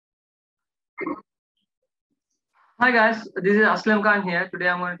Hi guys, this is Aslam Khan here. Today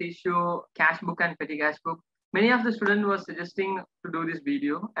I'm going to teach you cash book and petty cash book. Many of the students were suggesting to do this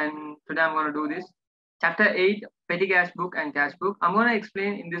video, and today I'm going to do this. Chapter 8, petty cash book and cash book. I'm going to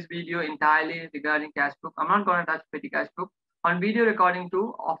explain in this video entirely regarding cash book. I'm not going to touch petty cash book. On video recording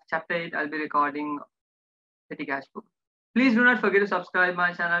 2 of chapter 8, I'll be recording petty cash book. Please do not forget to subscribe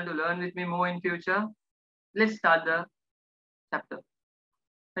my channel to learn with me more in future. Let's start the chapter.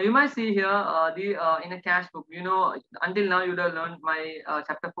 Now you might see here in a cash book, until now you would have learned my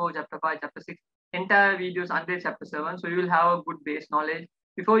chapter 4, chapter 5, chapter 6, entire videos until chapter 7. So you will have a good base knowledge.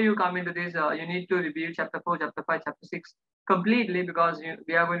 Before you come into this, you need to review chapter 4, chapter 5, chapter 6 completely, because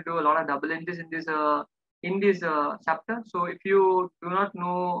we are going to do a lot of double entries in this chapter. So if you do not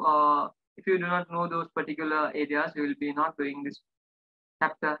know those particular areas, you will be not doing this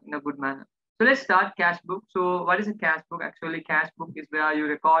chapter in a good manner. So let's start cash book. So what is a cash book? Actually, cash book is where you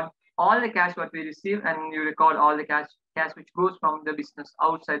record all the cash what we receive, and you record all the cash which goes from the business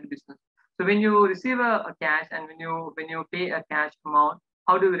outside the business. So when you receive a cash, and when you pay a cash amount,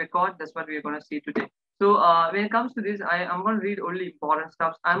 how do we record? That's what we are going to see today. So when it comes to this, I'm going to read only important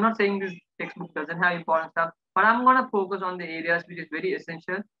stuff. I'm not saying this textbook doesn't have important stuff, but I'm going to focus on the areas which is very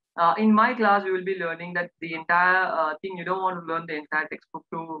essential. In my class, we will be learning that the entire thing. You don't want to learn the entire textbook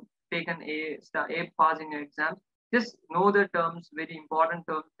to take an A pass in your exams. Just know the terms, very important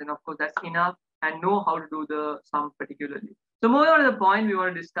terms, and of course that's enough, and know how to do the sum particularly. So moving on to the point we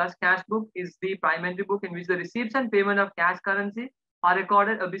want to discuss, cash book is the primary book in which the receipts and payment of cash currency are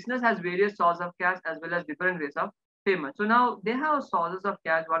recorded. A business has various sources of cash as well as different ways of payment. So now they have sources of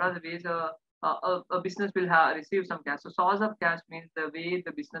cash. What are the ways a business will receive some cash? So source of cash means the way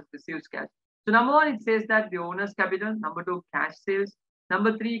the business receives cash. So number one, it says that the owner's capital. Number two, cash sales.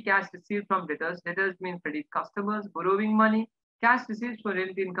 Number three, cash received from debtors. Debtors mean credit customers, borrowing money. Cash received for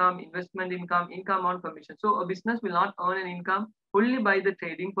rent income, investment income, income on commission. So a business will not earn an income only by the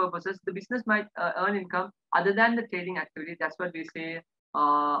trading purposes. The business might earn income other than the trading activity. That's what we say.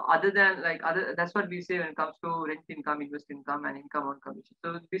 That's what we say when it comes to rent income, invest income, and income on commission.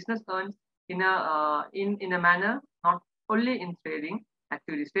 So the business earns in a manner not only in trading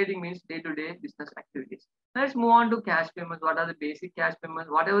activities. Trading means day-to-day business activities. Let's move on to cash payments. What are the basic cash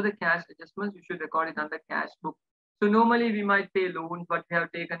payments? Whatever the cash adjustments, you should record it under cash book. So normally we might pay loans, but we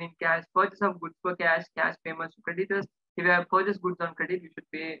have taken in cash. Purchase of goods for cash, cash payments to creditors. If you have purchased goods on credit, you should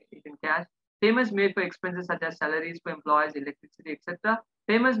pay it in cash. Payments made for expenses such as salaries for employees, electricity, etc.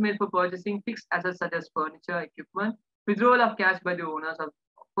 Payments made for purchasing fixed assets such as furniture, equipment. Withdrawal of cash by the owners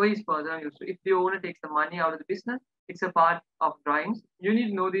for his personal use. So if the owner takes the money out of the business, it's a part of drawings. You need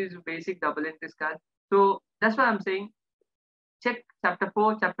to know these basic double entries cash. So that's why I'm saying check chapter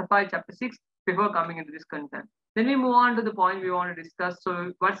 4, chapter 5, chapter 6 before coming into this content. Then we move on to the point we want to discuss.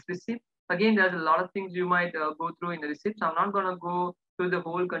 So what's receipt? Again, there's a lot of things you might go through in the receipt. So I'm not going to go through the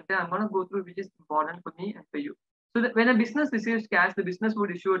whole content. I'm going to go through which is important for me and for you. So when a business receives cash, the business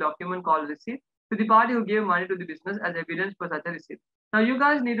would issue a document called receipt to the party who gave money to the business as evidence for such a receipt. Now you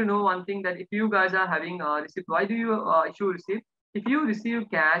guys need to know one thing, that if you guys are having a receipt, why do you issue a receipt? If you receive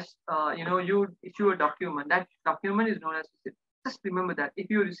cash, you issue a document. That document is known as receipt. Just remember that. If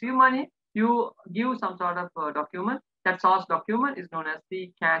you receive money, you give some sort of document. That source document is known as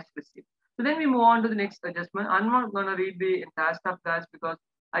the cash receipt. So then we move on to the next adjustment. I'm not going to read the entire stuff, guys, because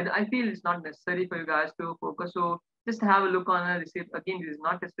I feel it's not necessary for you guys to focus. So just have a look on a receipt. Again, this is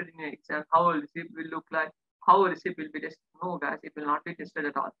not tested in your exam. How a receipt will look like, how a receipt will be tested. No, guys, it will not be tested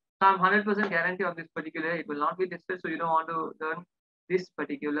at all. So I'm 100% guarantee of this particular, it will not be tested. So you don't want to learn this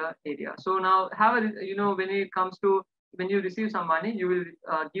particular area. So now when you receive some money, you will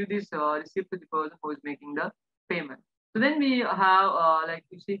give this receipt to the person who is making the payment. So then we have, like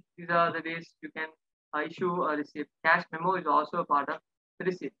you see, these are the ways you can issue a receipt. Cash memo is also a part of the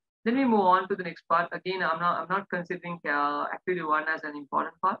receipt. Then we move on to the next part. Again, I'm not considering activity 1 as an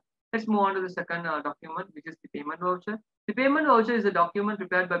important part. Let's move on to the second document, which is the payment voucher. The payment voucher is a document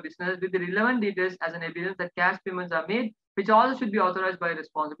prepared by business with the relevant details as an evidence that cash payments are made, which also should be authorized by a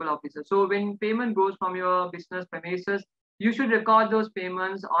responsible officer. So when payment goes from your business premises, you should record those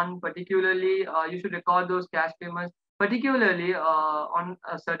payments on particularly, you should record those cash payments particularly on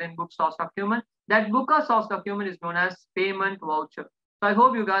a certain book source document. That book or source document is known as payment voucher. So I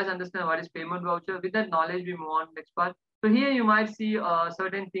hope you guys understand what is payment voucher. With that knowledge, we move on to the next part. So here you might see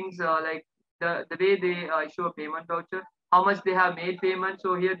certain things like the way they issue a payment voucher, how much they have made payment.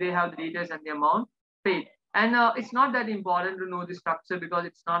 So here they have the details and the amount paid. And it's not that important to know the structure because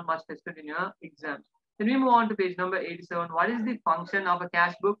it's not much tested in your exams. Then we move on to page number 87. What is the function of a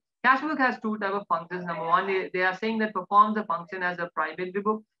cash book? Cash book has two types of functions. Number one, they are saying that performs the function as a primary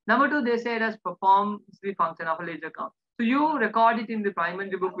book. Number two, they say it as performs the function of a ledger account. So you record it in the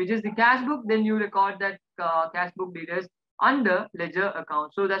primary book, which is the cash book. Then you record that cash book details under ledger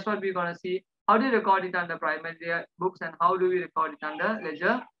account. So that's what we're going to see. How do you record it under primary books and how do we record it under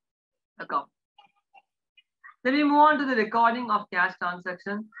ledger account? Then we move on to the recording of cash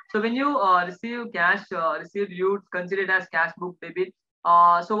transaction. So when you receive cash received, you consider it as cash book debit.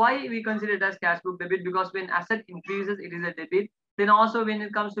 So why we consider it as cash book debit? Because when asset increases, it is a debit. Then also when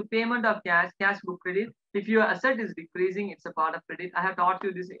it comes to payment of cash book credit, if your asset is decreasing, it's a part of credit. I have taught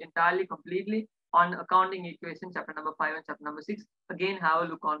you this entirely completely on accounting equation, chapter number 5 and chapter number 6. Again, have a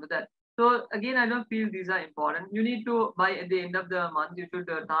look onto that. So again, I don't feel these are important. You need to, by at the end of the month, you should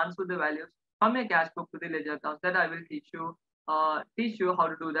transfer the values from your cash book to the ledger accounts. That I will teach you how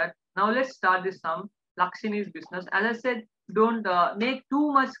to do that. Now let's start this sum. Lakshmi's business. As I said, don't make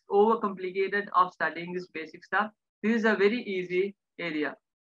too much overcomplicated of studying this basic stuff. This is a very easy area.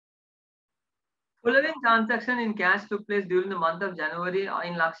 Following transaction in cash took place during the month of January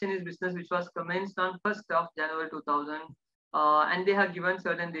in Lakshmi's business, which was commenced on 1st of January 2000. And they have given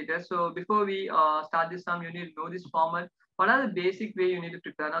certain details. So before we start this sum, you need to know this format. What are the basic way you need to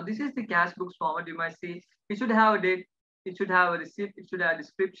prepare? Now, this is the cash books format. You might see it should have a date, it should have a receipt, it should have a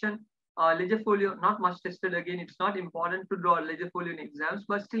description. Ledger folio, not much tested again. It's not important to draw ledger folio in exams,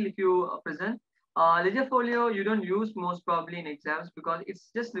 but still, if you present ledger folio, you don't use most probably in exams because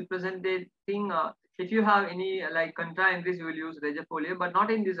it's just representing. If you have any like contra entries, you will use ledger folio, but not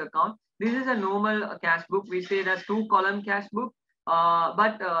in this account. This is a normal cash book. We say that's 2-column cash book.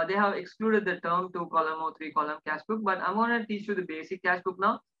 But they have excluded the term 2-column or 3-column cash book. But I'm going to teach you the basic cash book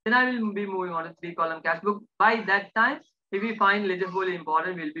now. Then I will be moving on to 3-column cash book. By that time, if we find ledger folio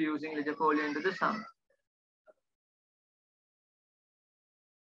important, we'll be using ledger folio into the sum.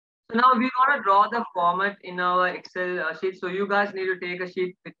 So now we're going to draw the format in our Excel sheet. So you guys need to take a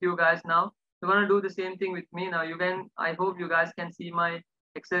sheet with you guys now. You're going to do the same thing with me. Now you can, I hope you guys can see my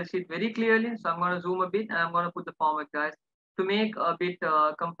Excel sheet very clearly. So I'm going to zoom a bit and I'm going to put the format, guys, to make a bit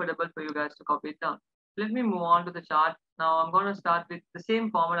comfortable for you guys to copy it down. Let me move on to the chart. Now I'm going to start with the same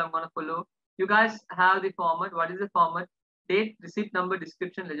format I'm going to follow. You guys have the format. What is the format? Date, receipt number,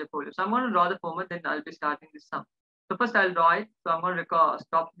 description, ledger folio. So I'm going to draw the format, then I'll be starting this sum. So first I'll draw it. So I'm going to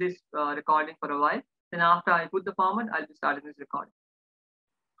stop this recording for a while. Then after I put the format, I'll be starting this recording.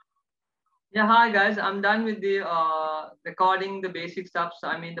 Yeah, hi guys. I'm done with the recording the basic stuff. So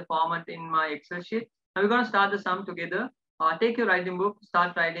I mean the format in my Excel sheet. Now we're going to start the sum together. Take your writing book,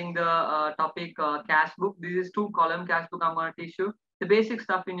 start writing the topic cash book. This is 2-column cash book I'm going to teach you. The basic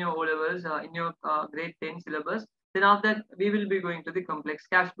stuff in your O-levels, in your grade 10 syllabus. Then after that, we will be going to the complex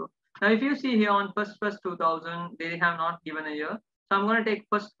cash book. Now, if you see here on 1st 2000, they have not given a year. So I'm going to take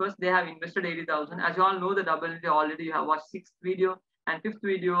first, they have invested 80,000. As you all know, the double entry already you have watched 6th video and 5th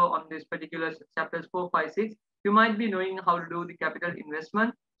video on this particular chapters 4, 5, 6. You might be knowing how to do the capital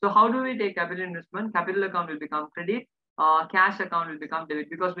investment. So how do we take capital investment? Capital account will become credit. Cash account will become debit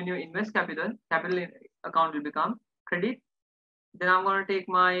because when you invest capital account will become credit. Then I'm going to take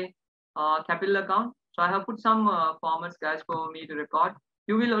my capital account. So I have put some formats, guys, for me to record.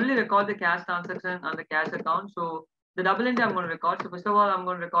 You will only record the cash transaction on the cash account. So the double entry I'm going to record. So first of all, I'm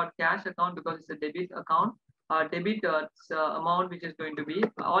going to record cash account because it's a debit account. Debit amount which is going to be.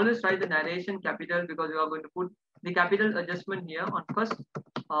 Always write the narration capital because you are going to put the capital adjustment here on first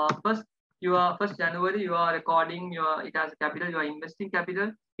January. You are recording it as a capital. You are investing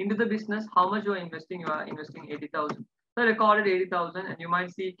capital into the business. How much you are investing? You are investing 80,000. So recorded 80,000 and you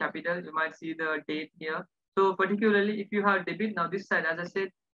might see capital, you might see the date here. So particularly if you have debit, now this side, as I said,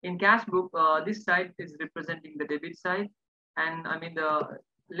 in cash book, this side is representing the debit side. And I mean the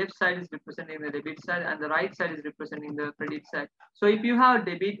left side is representing the debit side and the right side is representing the credit side. So if you have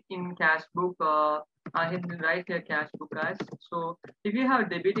debit in cash book, I can write here cash book, guys. So if you have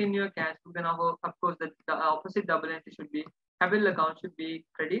debit in your cash book, then of course the opposite double entry should be capital account should be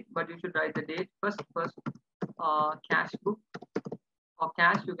credit, but you should write the date first cash book or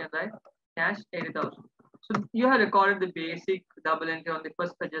cash, you can write cash 80,000. So you have recorded the basic double entry on the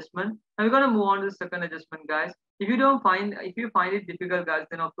first adjustment. Now we're going to move on to the second adjustment, guys. If you find it difficult, guys,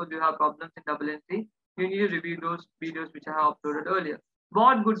 then of course you have problems in double entry. You need to review those videos which I have uploaded earlier.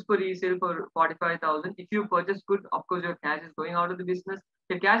 Bought goods for resale for 45,000. If you purchase good, of course your cash is going out of the business.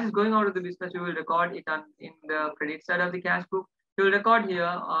 If cash is going out of the business, you will record it in the credit side of the cash book. You will record here.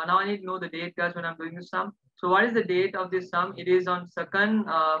 Now I need to know the date, guys, when I'm doing the sum. So what is the date of this sum? It is on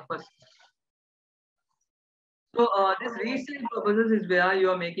 2nd first. So this resale purposes is where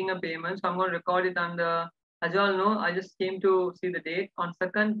you are making a payment. So I'm going to record it on the As you all know, I just came to see the date on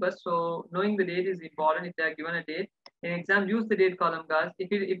 2nd first. So knowing the date is important. If they are given a date in exam, use the date column, guys.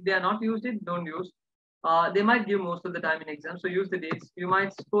 If they are not used it, don't use. They might give most of the time in exam. So use the dates. You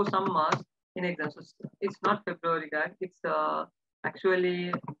might score some marks in exam. So it's not February, guys. It's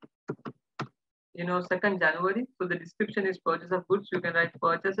actually 2nd January. So the description is purchase of goods. You can write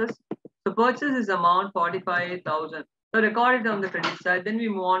purchases. So purchase is amount 45,000. So record it on the credit side. Then we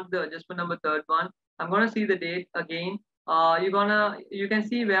move on to the adjustment number third one. I'm gonna see the date again. You can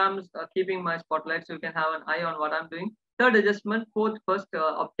see where I'm keeping my spotlight, so you can have an eye on what I'm doing. Third adjustment, fourth first,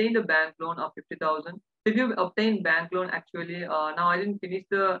 obtain the bank loan of 50,000. So if you obtain bank loan, actually, now I didn't finish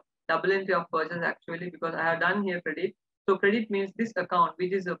the double entry of purchase actually because I have done here credit. So credit means this account,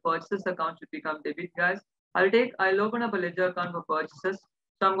 which is a purchase account, should become debit, guys. I'll open up a ledger account for purchases.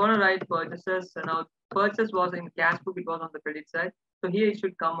 So I'm going to write purchases. So now purchase was in cash book, it was on the credit side. So here it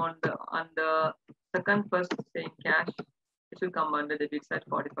should come on the second first saying cash. It should come under debit side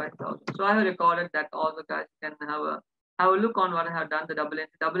 45,000. So I have recorded that. All the guys can have a look on what I have done. The double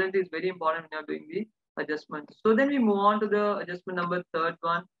entry. Double entry is very important when you're doing the adjustment. So then we move on to the adjustment number third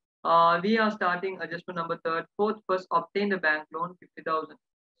one. We are starting adjustment number third. Fourth first, obtain the bank loan 50,000.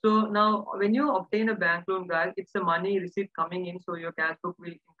 So now when you obtain a bank loan, guys, it's a money receipt coming in, so your cash book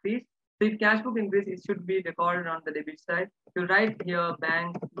will increase. So if cash book increase, it should be recorded on the debit side. You write here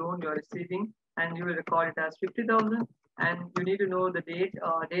bank loan you are receiving, and you will record it as 50,000. And you need to know the date.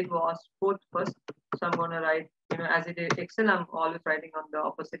 Date was 4th first. So I'm gonna write, as it is Excel, I'm always writing on the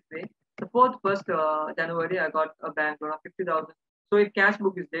opposite way. The 4th first January, I got a bank loan of 50,000. So if cash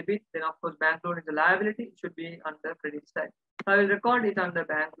book is debit, then of course bank loan is a liability. It should be on the credit side. So I will record it on the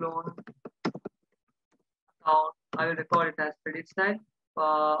bank loan account. I will record it as credit side.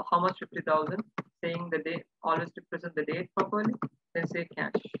 How much 50,000? Saying the date. Always represent the date properly. Then say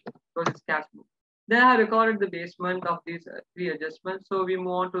cash because it's cash book. Then I recorded the basement of these three adjustments. So we move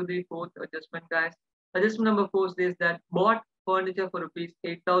on to the fourth adjustment, guys. Adjustment number 4 says that bought furniture for rupees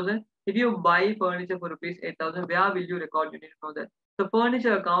 8,000. If you buy furniture for rupees 8,000, where will you record? You need to know that. The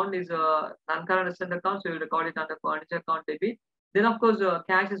furniture account is a non-current asset account, so you record it under furniture account debit. Then of course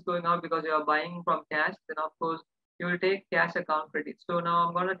cash is going out because you are buying from cash. Then of course you will take cash account credit. So now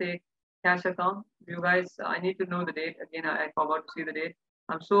I'm gonna take cash account. You guys, I need to know the date. Again, I forgot to see the date.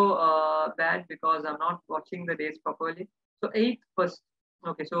 I'm so bad because I'm not watching the dates properly. So 8th first.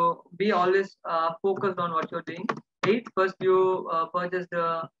 Okay, so be always focused on what you're doing. 8th first, you purchase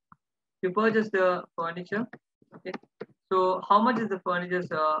the furniture. Okay, so how much is the furniture?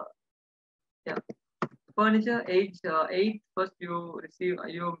 Yeah, furniture. 8th first, you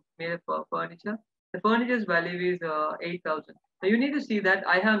made a furniture. The furniture's value is 8,000. So you need to see that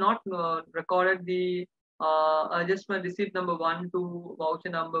I have not recorded the adjustment receipt number 1 to voucher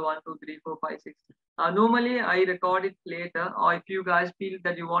number 1, 2, 3, 4, 5, 6. Normally I record it later, or if you guys feel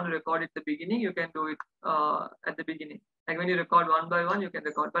that you want to record it at the beginning, you can do it at the beginning. Like when you record one by one, you can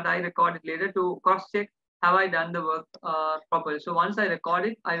record, but I record it later to cross check have I done the work properly. So once I record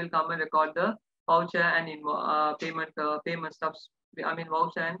it, I will come and record the voucher and payment stuffs. I mean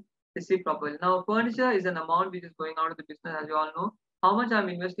voucher and receipt properly. Now furniture is an amount which is going out of the business, as you all know. How much I'm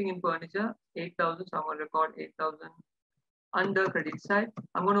investing in furniture? 8,000. So I'm going to record 8,000 under credit side.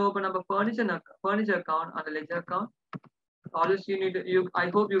 I'm going to open up a furniture account on the ledger account. Always I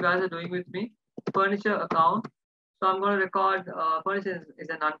hope you guys are doing with me. Furniture account. So I'm going to record furniture is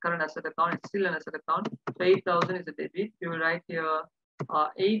a non-current asset account. It's still an asset account. So 8,000 is a debit. You will write here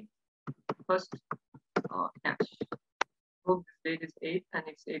 8 first cash. Hope this date is 8 and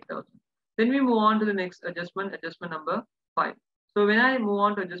it's 8,000. Then we move on to the next adjustment number 5. So when I move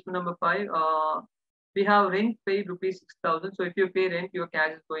on to adjustment number 5, we have rent paid rupees 6,000. So if you pay rent, your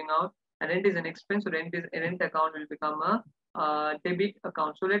cash is going out, and rent is an expense. So rent account will become a debit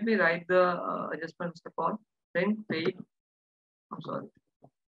account. So let me write the adjustment first of all. Rent paid. I'm sorry.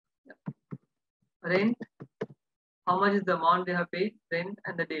 Yeah. Rent. How much is the amount they have paid? Rent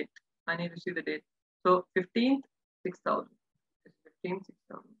and the date. I need to see the date. So 15th, 6,000. 15th,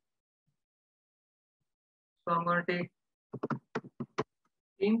 6,000. So I'm going to take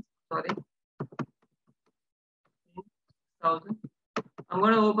 15th. Sorry. 1,000. I'm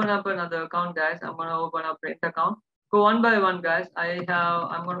going to open up another account, guys. I'm going to open up rent account. Go one by one, guys. I'm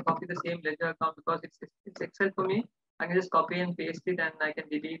going to copy the same ledger account because it's Excel for me. I can just copy and paste it, and I can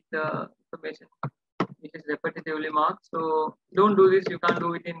delete the information which is repetitively marked. So don't do this. You can't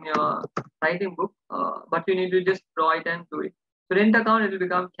do it in your writing book, but you need to just draw it and do it. So rent account, it will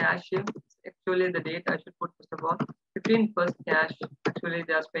become cash here. Actually, the date I should put first of all. 15th first cash. Actually,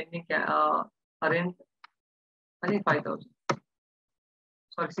 they are spending rent. I think 5,000.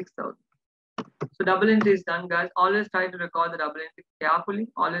 Sorry, 6,000. So double entry is done, guys. Always try to record the double entry carefully.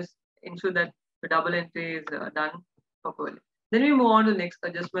 Always ensure that the double entry is done properly. Then we move on to the next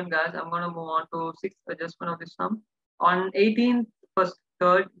adjustment, guys. I'm going to move on to sixth adjustment of this sum. On 18th, first,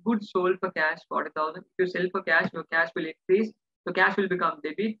 third, goods sold for cash 40,000. If you sell for cash, your cash will increase. So cash will become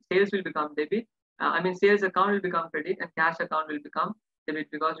debit, sales will become debit. Sales account will become credit and cash account will become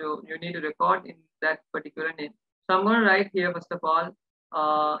debit because you need to record in that particular name. So I'm going to write here first of all.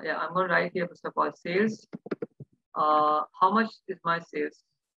 I'm going to write here first of all sales. How much is my sales?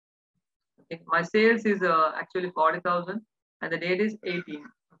 Okay, my sales is actually 40,000 and the date is 18.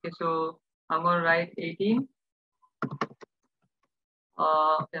 Okay, so I'm going to write 18.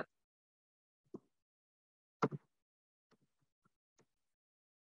 Yeah.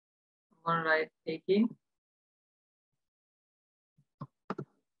 I'm going to write 18.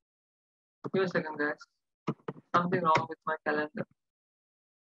 Give a second, guys. Something wrong with my calendar.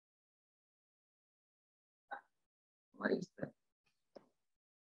 Why is that?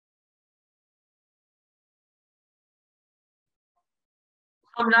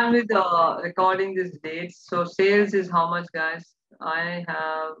 I'm done with recording these dates. So sales is how much, guys? I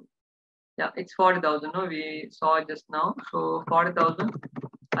have, yeah, it's 40,000. No, we saw it just now. So 40,000.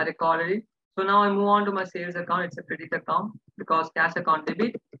 I recorded it. So now I move on to my sales account. It's a credit account because cash account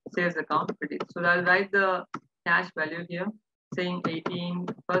debit, sales account credit. So I'll write the cash value here, saying 18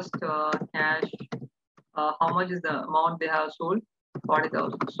 first cash. How much is the amount they have sold?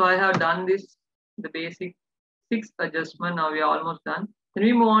 40,000. So I have done this, the basic 6 adjustment. Now we are almost done. Then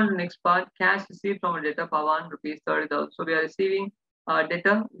we move on to the next part. Cash received from a debtor Pawan rupees 30,000. So we are receiving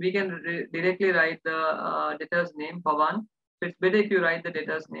debtor. We can directly write the debtor's name Pawan. So it's better if you write the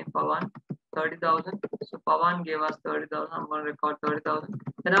debtor's name Pawan 30,000. So Pawan gave us 30,000. I'm going to record 30,000.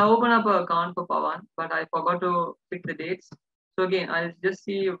 Then I open up an account for Pawan, but I forgot to pick the dates. So again, I'll just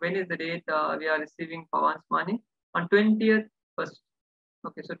see when is the date we are receiving Pawan's money. On 20th first.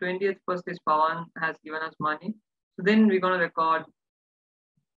 Okay, so 20th first is Pawan has given us money. So then we're going to record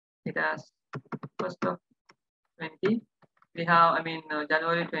it as first of 20. We have,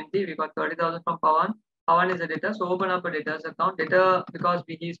 January 20, we got 30,000 from Pawan. Pawan is a debtor, so open up a debtor's account. Debtor, because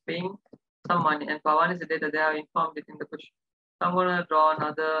he is paying some money, and Pawan is a debtor, they have informed it in the question. So I'm going to draw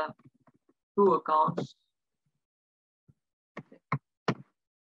another 2 accounts.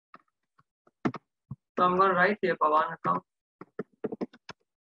 So I'm going to write here Pawan account.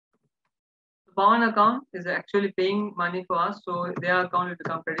 The Pawan account is actually paying money for us, so their account will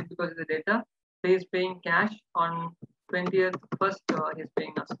become credit because it's a debtor. So he's paying cash on 20th first. He's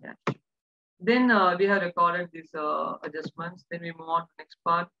paying us cash. Then we have recorded these adjustments. Then we move on to the next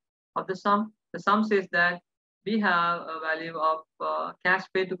part of the sum. The sum says that we have a value of cash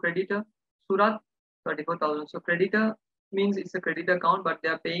paid to creditor Surat 34,000. So creditor means it's a credit account, but they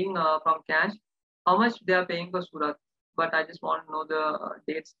are paying from cash. How much they are paying for Surat? But I just want to know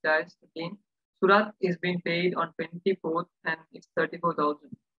the dates, guys. Again, Surat is being paid on 24th and it's 34,000.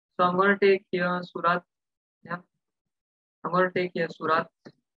 So I'm going to take here Surat. Yeah, I'm going to take here Surat.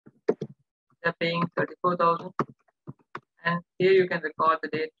 They're paying 34,000. And here you can record the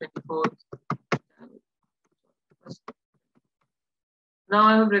date 24th. Now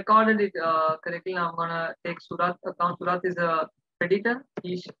I have recorded it correctly. Now I'm going to take Surat account. Surat is a creditor.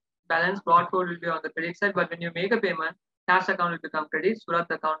 Each balance brought forward will be on the credit side. But when you make a payment, cash account will become credit. Surat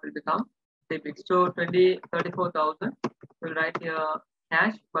account will become debit. So 34,000. We'll write here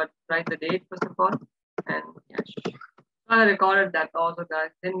cash, but write the date first of all and cash. So I recorded that also,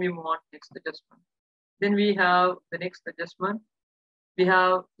 guys. Then we move on to next adjustment. Then we have the next adjustment. We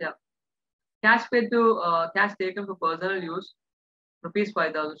have cash paid to cash taken for personal use, rupees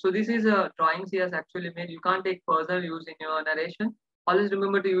 5,000. So this is a drawings he has actually made. You can't take personal use in your narration. Always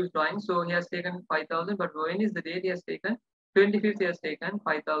remember to use drawings. So he has taken 5,000, but when is the date he has taken? 25th he has taken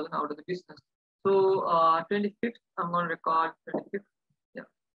 5,000 out of the business. So 25th, I'm going to record 25th. Yeah.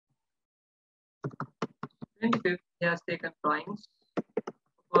 25th, he has taken drawings,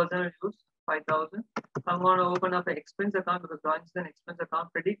 personal use, 5,000. So I'm going to open up an expense account because drawings is an expense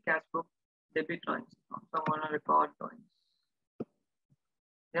account, credit, cash book, debit drawings. So I'm going to record drawings.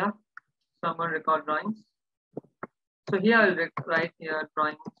 Yeah. So I'm going to record drawings. So here I'll write here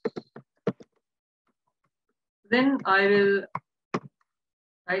drawings. Then I will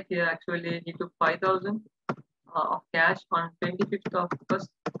write here actually he took 5,000 of cash on 25th of first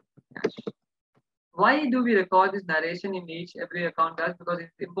cash. Why do we record this narration in every account, guys? Because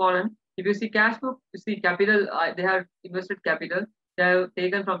it's important. If you see cash book, you see capital, they have invested capital, they have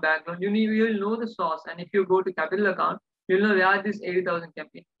taken from bank loan. You will know the source, and if you go to capital account, you'll know where this 80,000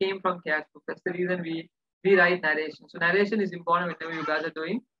 came from cash book. That's the reason we write narration. So narration is important whenever you guys are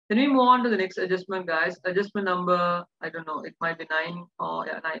doing Then we move on to the next adjustment, guys. Adjustment number, I don't know, it might be 9 or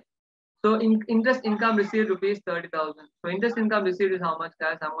yeah, 9. So interest income received rupees 30,000. So interest income received is how much,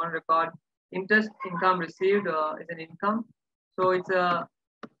 guys? I'm going to record interest income received is an income. So it's a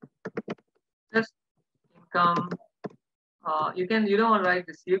interest income. You don't want to write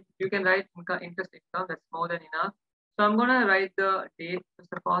received. You can write interest income. That's more than enough. So I'm going to write the date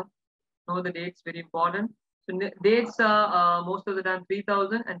first of all. Know the dates, very important. So dates are most of the time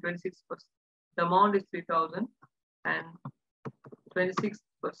 3,000 and 26%. The amount is 3,000 and 26%.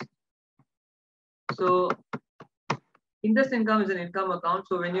 So interest income is an income account.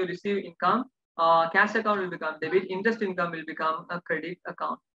 So when you receive income, cash account will become debit. Interest income will become a credit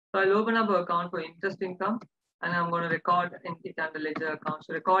account. So I'll open up an account for interest income, and I'm going to record it under ledger account.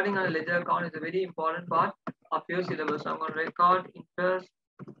 So recording on a ledger account is a very important part of your syllabus. So I'm going to record interest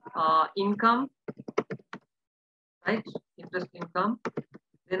income, right? Interest income.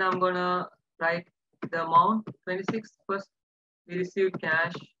 Then I'm going to write the amount 26. First, we received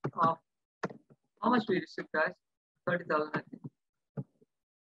cash of how much we received, guys? 30,000, I think,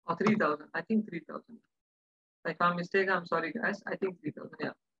 or 3,000. I think 3,000. If I'm mistaken, I'm sorry, guys. I think 3,000. Yeah.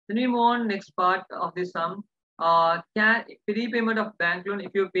 Then we move on next part of this sum. Repayment of bank loan.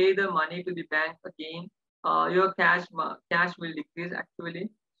 If you pay the money to the bank again, your cash will decrease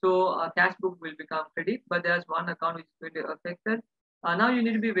actually. So cash book will become credit, but there's one account which is going to be affected. Now you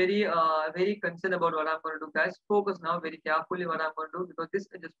need to be very concerned about what I'm going to do, guys. Focus now very carefully what I'm going to do, because this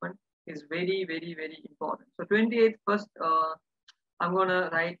adjustment is very important. So 28th first, I'm going to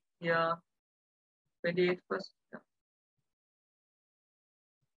write here 28th first. Yeah.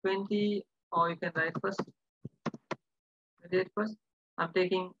 20, or you can write first 28th first. I'm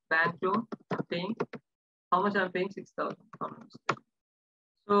taking bank loan. I'm paying how much? I'm paying 6,000.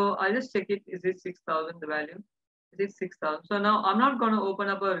 So I just check it. Is it 6,000 the value? Is it 6,000? So now I'm not going to open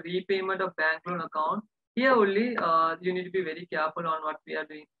up a repayment of bank loan account. Here only you need to be very careful on what we are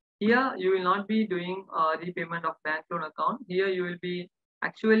doing. Here you will not be doing repayment of bank loan account. Here you will be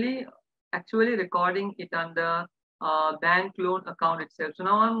actually recording it under bank loan account itself. So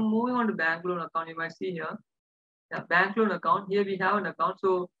now I'm moving on to bank loan account. You might see here, yeah, bank loan account. Here we have an account.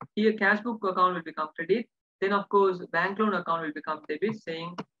 So here cash book account will become credit. Then of course bank loan account will become debit,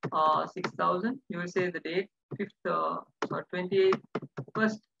 saying 6,000. You will say the date 28th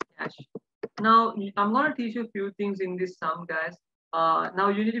first cash. Now I'm going to teach you a few things in this sum, guys. Now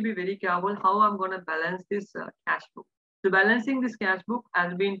you need to be very careful how I'm going to balance this cash book. So balancing this cash book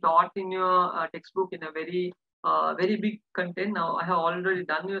has been taught in your textbook in a very big content. Now I have already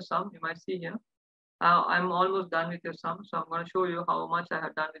done your sum. You might see here. I'm almost done with your sum. So I'm going to show you how much I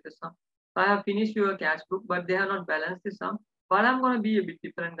have done with the sum. I have finished your cash book, but they have not balanced the sum. But I'm going to be a bit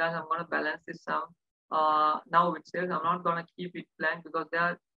different, guys. I'm going to balance this sum now itself. I'm not going to keep it blank because they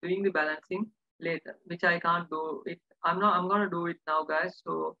are doing the balancing later, which I can't do it. I'm going to do it now, guys.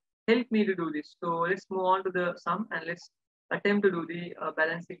 So help me to do this. So let's move on to the sum and let's attempt to do the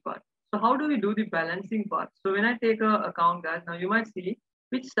balancing part. So how do we do the balancing part? So when I take a account, guys, now you might see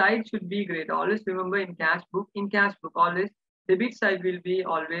which side should be greater. Always remember in cash book always debit side will be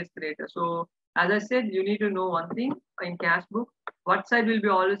always greater. So as I said, you need to know one thing in cash book. What side will be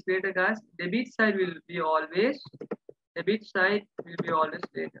always greater, guys? Debit side will be always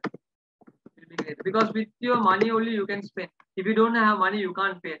greater. Because with your money only you can spend. If you don't have money, you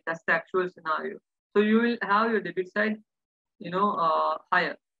can't pay. That's the actual scenario. So you will have your debit side,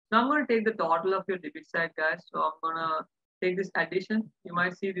 higher. Now I'm going to take the total of your debit side, guys. So I'm going to take this addition. You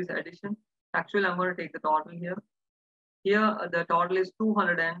might see this addition. Actually, I'm going to take the total here. Here, the total is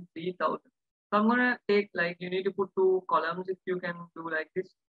 203,000. So I'm going to take, like, you need to put 2 columns if you can do like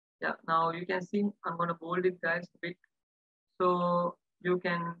this. Yeah, now you can see, I'm going to bold it, guys, a bit. So you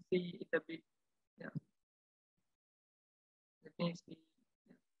can see it a bit. Yeah. Let me see.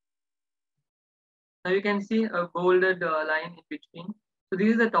 Now you can see a bolded line in between. So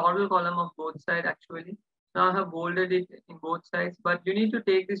this is the total column of both sides actually. Now I have bolded it in both sides, but you need to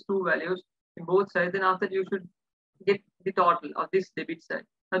take these 2 values in both sides. Then after you should get the total of this debit side.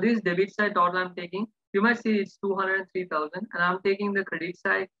 Now this debit side total I'm taking, you might see it's 203,000, and I'm taking the credit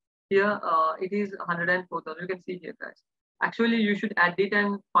side here. It is 104,000. You can see here, guys. Actually, you should add it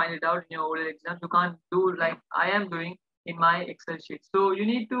and find it out in your oral exams. You can't do like I am doing in my Excel sheet. So you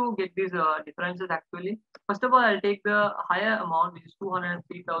need to get these differences actually. First of all, I'll take the higher amount, which is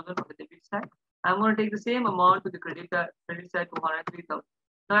 203,000 on the debit side. I'm going to take the same amount to the credit side, 203,000.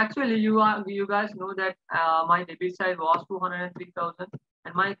 Now, actually, you guys know that my debit side was 203,000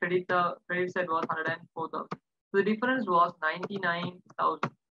 and my credit side was 104,000. So the difference was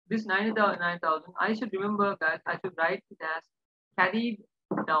 99,000. This 99,000, I should remember, guys. I should write it as carried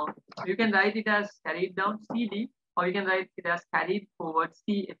down. You can write it as carried down CD, or you can write it as carried forward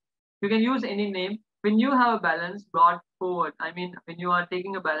CF. You can use any name. When you have a balance brought forward, I mean, when you are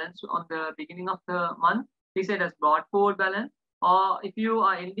taking a balance on the beginning of the month, we say it as brought forward balance. Or if you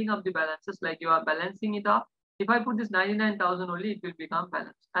are ending up the balances, like you are balancing it up, if I put this 99,000 only, it will become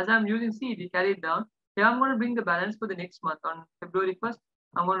balanced. As I'm using CD, carried down, here I'm going to bring the balance for the next month on February 1st.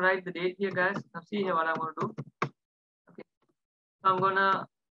 I'm going to write the date here, guys. Now see here what I'm going to do. Okay, so I'm going to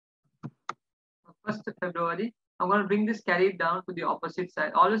 1st February, I'm going to bring this carried down to the opposite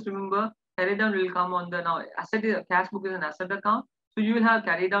side. Always remember, carried down will come on the, now asset, cash book is an asset account. So you will have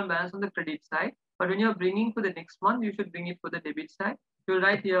carried down balance on the credit side. But when you're bringing for the next month, you should bring it for the debit side. You'll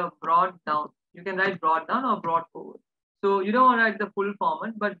write here brought down. You can write brought down or brought forward. So you don't want to write the full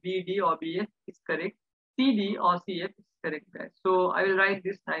format, but BD or BF is correct. CD or CF is correct, guys. So I will write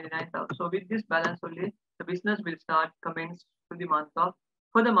this 99,000. So with this balance only, the business will start commence to the month of,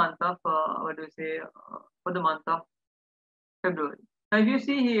 for the month of, what do we say, for the month of February. Now, if you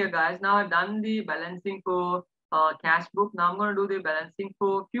see here, guys, now I've done the balancing for cash book. Now I'm going to do the balancing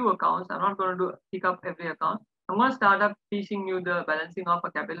for few accounts. I'm not going to pick up every account. I'm going to start up teaching you the balancing of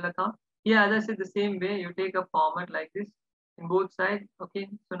a capital account. Here, as I said, the same way, you take a format like this in both sides. Okay,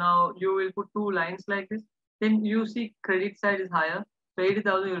 so now you will put two lines like this. Then you see credit side is higher. So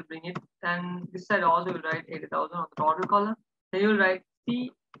 80,000, you will bring it. And this side also will write 80,000 on the total column. Then you will write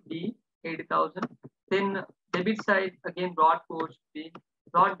CD 80,000. Then debit side again brought forward should be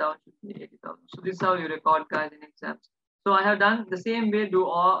brought down should be 80,000. So this is how you record, guys, in exams. So I have done the same way. Do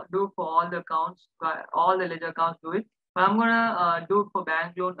for all the accounts, all the ledger accounts. Do it. But I'm gonna do it for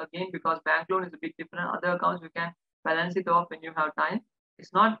bank loan again, because bank loan is a bit different. Other accounts you can balance it off when you have time.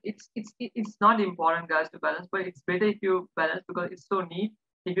 It's not important, guys, to balance, but it's better if you balance, because it's so neat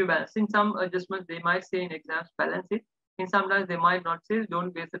if you balance. In some adjustments they might say in exams balance it. In sometimes they might not say.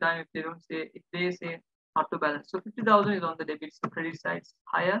 Don't waste the time if they don't say. If they say not to balance. So 50,000 is on the debit, credit side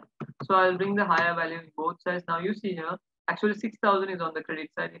higher. So I'll bring the higher value in both sides. Now you see here, actually 6,000 is on the credit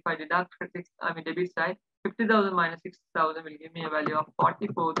side. If I deduct debit side, 50,000 minus 6,000 will give me a value of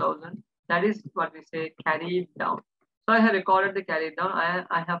 44,000. That is what we say carried down. So I have recorded the carried down.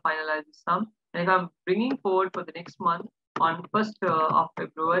 I have finalized the sum. And if I'm bringing forward for the next month on 1st of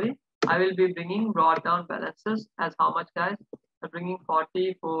February, I will be bringing brought down balances as how much, guys? I'm bringing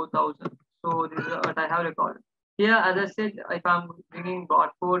 44,000. So this is what I have recorded. Here, as I said, if I'm bringing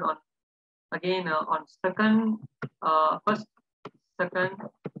brought forward on again on first, second,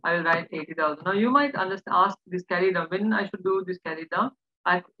 I will write 80,000. Now you might ask this carry down. When I should do this carry down?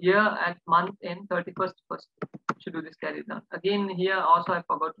 At month end 31st first should do this carry down. Again here also I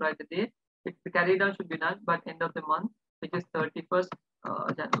forgot to write the date. The carry down should be done but end of the month, which is 31st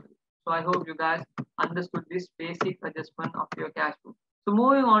January. So I hope you guys understood this basic adjustment of your cash book. So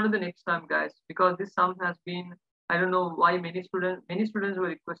moving on to the next time, guys, because this sum has been, I don't know why many students were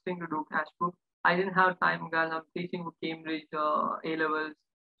requesting to do cash book. I didn't have time, guys. I'm teaching for Cambridge A-levels.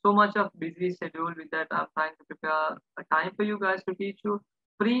 So much of busy schedule with that. I'm trying to prepare a time for you guys to teach you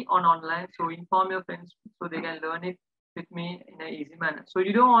free on online. So inform your friends so they can learn it with me in an easy manner. So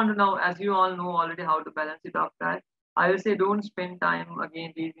you don't want to know, as you all know already, how to balance it off, guys. I will say don't spend time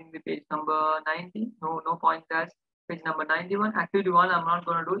again reading the page number 90. No point, guys. Page number 91, activity 1, I'm not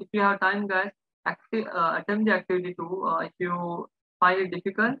going to do. If you have time, guys, attempt the activity 2. If you find it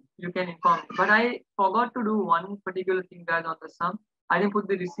difficult, you can inform me. But I forgot to do one particular thing, guys, on the sum. I didn't put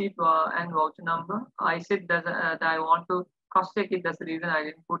the receipt and voucher number. I said that I want to cross-check it. That's the reason I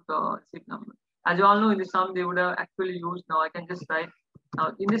didn't put the receipt number. As you all know, in this sum, they would have actually used, now I can just write.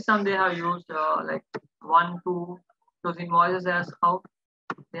 Now, in this sum, they have used like 1, 2, those invoices as how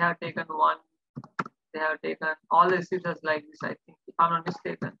they have taken 1. They have taken all the receipts as like this, I think, if I'm not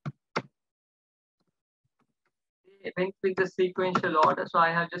mistaken. They went with the sequential order, so I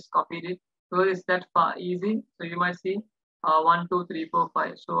have just copied it. So it's that far easy. So you might see 1, 2, 3, 4,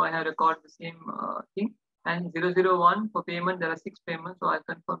 5. So I have recorded the same thing. And 001 for payment, there are 6 payments. So I'll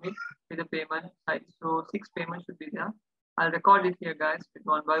confirm it with the payment side. So 6 payments should be there. I'll record it here, guys, with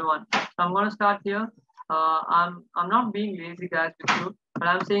one by one. So I'm going to start here. I'm not being lazy, guys, with you, but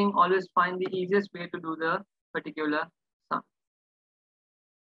I'm saying always find the easiest way to do the particular sum.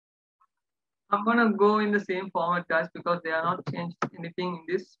 I'm going to go in the same format, guys, because they are not changed anything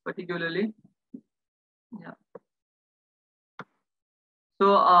in this particularly. Yeah.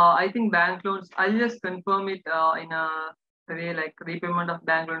 So I think bank loans, I'll just confirm it in a way like repayment of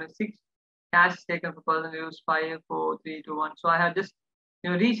bank loan is 6, cash taken for personal use 5, 4, 3, 2, 1. So I have just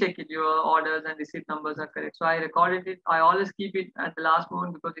recheck it, your orders and receipt numbers are correct. So I recorded it. I always keep it at the last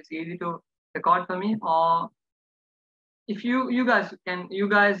moment because it's easy to record for me. Or if you guys can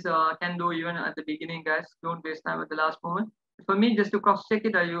do even at the beginning, guys. Don't waste time at the last moment. For me, just to cross check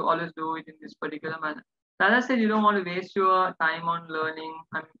it, you always do it in this particular manner. So as I said, you don't want to waste your time on learning.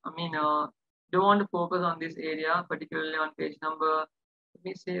 Don't want to focus on this area, particularly on page number. Let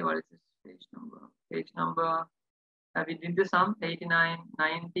me say what is this page number? Page number. We did the sum 89,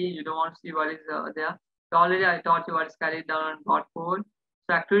 90. You don't want to see what is there. So already I taught you what is carried down on part 4.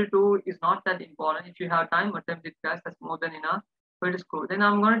 So actually 2 is not that important. If you have time, attempt it, guys. That's more than enough. So it is cool. Then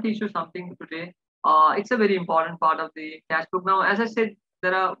I'm going to teach you something today. It's a very important part of the cash book. Now, as I said,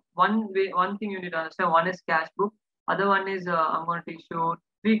 there are one thing you need to understand. One is cash book. Other one is I'm going to teach you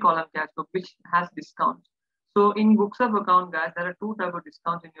 3-column cash book, which has discounts. So in books of account, guys, there are 2 types of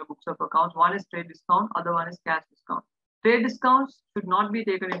discounts in your books of accounts. One is trade discount, other one is cash discount. Trade discounts should not be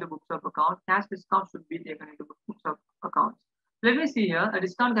taken into books of account. Cash discounts should be taken into books of accounts. Let me see here. A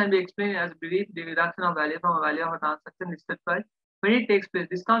discount can be explained as brief reduction of value from a value of a transaction listed price. When it takes place,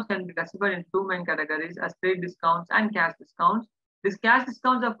 discounts can be classified into 2 main categories as trade discounts and cash discounts. These cash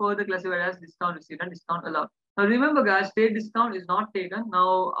discounts are further classified as discount received and discount allowed. Now remember, guys, trade discount is not taken.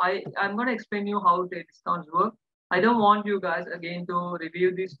 Now I'm going to explain you how trade discounts work. I don't want you guys again to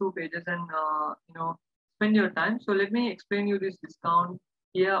review these 2 pages and spend your time. So let me explain you this discount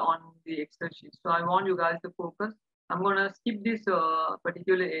here on the Excel sheet. So I want you guys to focus. I'm going to skip this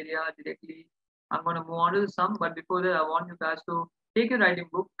particular area directly. I'm going to move on to the sum. But before that, I want you guys to take your writing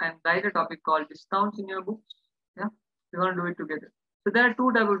book and write a topic called discounts in your books. Yeah, we're going to do it together. So there are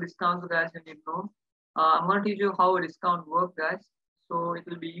 2 types of discounts, guys, you need to know. I'm going to teach you how a discount works, guys. So it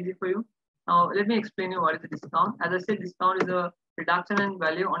will be easy for you. Now, let me explain you what is a discount. As I said, discount is a reduction in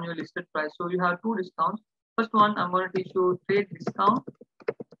value on your listed price. So you have 2 discounts. First one, I'm going to teach you trade discount.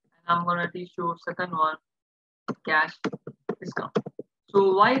 And I'm going to teach you second one, cash discount.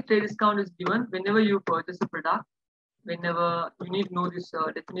 So why trade discount is given whenever you purchase a product, whenever you need to know this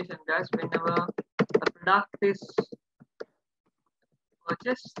definition, guys, whenever a product is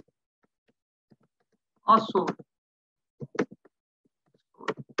purchased or sold.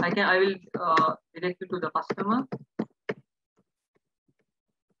 I will direct you to the customer.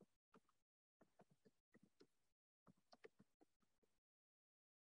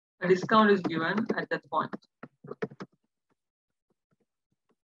 A discount is given at that point.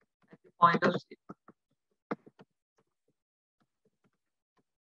 At the point of sale.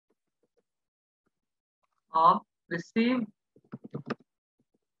 Or received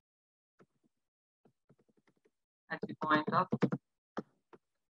at the point of.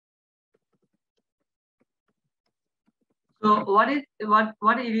 So what it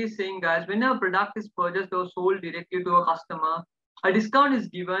is saying, guys, when a product is purchased or sold directly to a customer, a discount is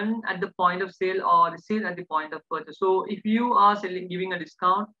given at the point of sale or received at the point of purchase. So if you are giving a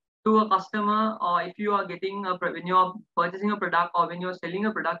discount to a customer, or if you are getting when you are purchasing a product or when you are selling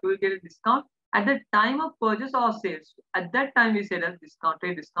a product, you will get a discount at the time of purchase or sales. At that time, we say that discount,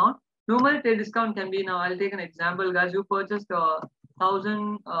 trade discount. Normal trade discount can be, now I'll take an example, guys. You purchased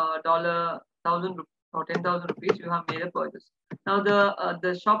 $1,000 or 10,000 rupees, you have made a purchase. Now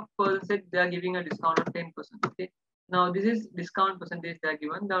the shop person said they are giving a discount of 10%. Okay. Now this is discount percentage they are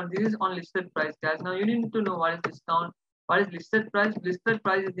given. Now this is on listed price, guys. Now you need to know what is discount, what is listed price. Listed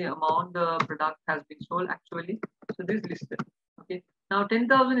price is the amount the product has been sold actually. So this is listed. Okay. Now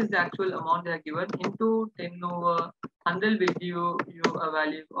 10,000 is the actual amount they are given into 10 over 100 will give you a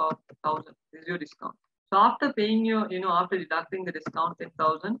value of 1,000. This is your discount. So after paying your, after deducting the discount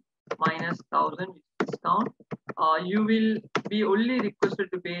 10,000 minus 1,000 discount, you will be only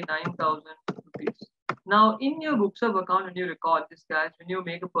requested to pay 9,000 rupees. Now, in your books of account, when you record this, guys, when you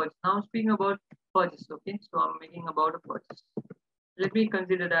make a purchase, now I'm speaking about purchase, okay? So I'm making about a purchase. Let me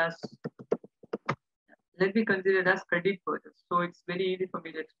consider it as credit purchase. So it's very easy for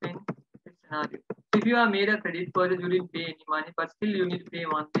me to explain this scenario. So if you have made a credit purchase, you didn't pay any money, but still you need to pay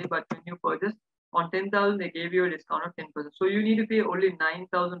one day. But when you purchase on 10,000, they gave you a discount of 10%. So you need to pay only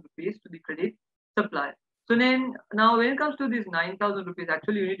 9,000 rupees to the credit supplier. So then now when it comes to this 9,000 rupees,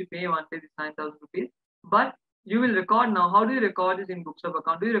 actually you need to pay one day this 9,000 rupees. But you will record now. How do you record this in books of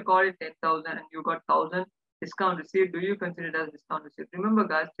account? Do you record it 10,000 and you got 1,000 discount received? Do you consider it as discount received? Remember,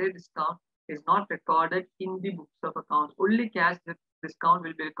 guys, trade discount is not recorded in the books of accounts. Only cash discount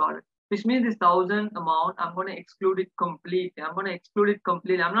will be recorded. Which means this 1,000 amount, I'm going to exclude it completely. I'm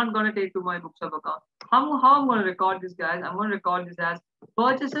not going to take to my books of account. How I'm going to record this, guys? I'm going to record this as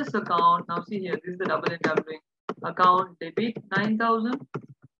purchases account. Now see here, this is the double entry I'm doing. Account debit 9,000.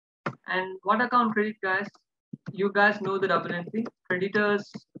 And what account credit, guys? You guys know the double entry. Creditors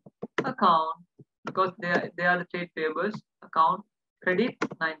account, because they are the trade payables account credit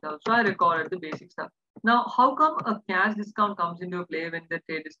 9,000. So I recorded the basic stuff. Now, how come a cash discount comes into play when the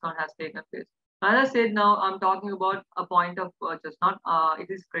trade discount has taken place? As I said, now I'm talking about a point of purchase, not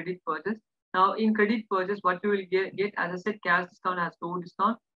it is credit purchase. Now, in credit purchase, what you will get, as I said, cash discount has two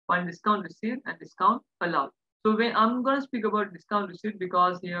discount, one discount received and discount allowed. So when I'm going to speak about discount received,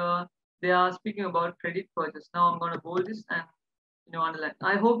 because here they are speaking about credit purchase. Now I'm going to bold this and underline.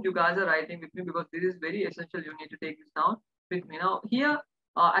 I hope you guys are writing with me because this is very essential. You need to take this down with me. Now here,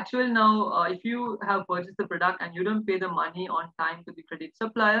 actually now, if you have purchased the product and you don't pay the money on time to the credit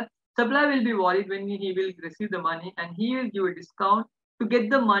supplier, supplier will be worried when he will receive the money and he will give a discount to get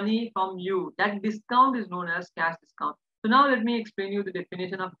the money from you. That discount is known as cash discount. So now let me explain you the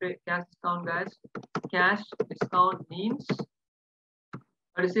definition of cash discount, guys. Cash discount means,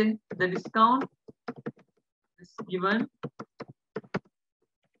 what is it? The discount is given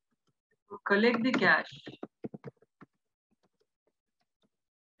to collect the cash.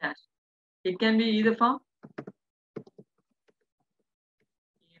 It can be either from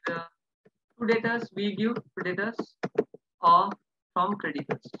to debtors we give to debtors or from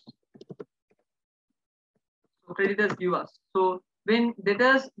creditors. So creditors give us. So when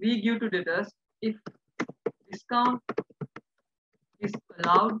debtors we give to debtors, if discount is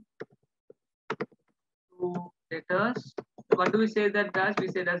allowed to debtors, what do we say that, guys? We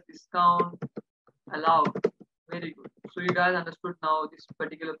say that discount allowed. Very good. So you guys understood now this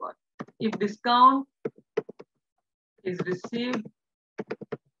particular part. If discount is received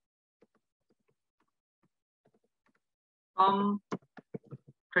from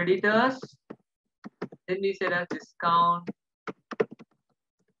creditors, then we say that discount.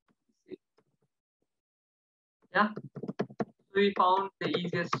 Yeah. So we found the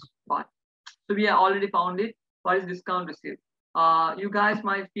easiest part. So we have already found it. What is discount received? You guys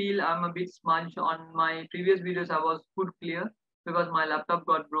might feel I'm a bit smudge. On my previous videos I was good clear because my laptop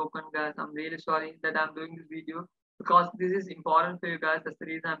got broken, guys. I'm really sorry that I'm doing this video because this is important for you guys. That's the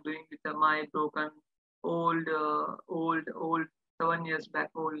reason I'm doing with my broken old 7 years back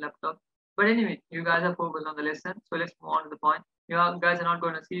old laptop. But anyway, you guys are focused on the lesson, so let's move on to the point. You guys are not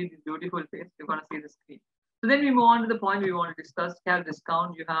going to see this beautiful face, you're going to see the screen. So then we move on to the point we want to discuss. You have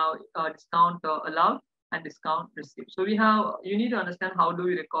discount, you have discount allowed and discount received. So you need to understand how do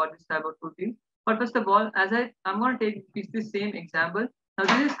we record this type of two things. But first of all, I'm going to take this same example. Now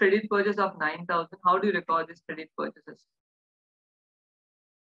this is credit purchase of 9,000. How do you record this credit purchases?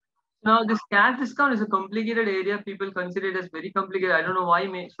 Now this cash discount is a complicated area. People consider it as very complicated. I don't know why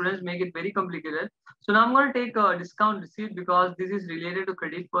students make it very complicated. So now I'm going to take a discount receipt because this is related to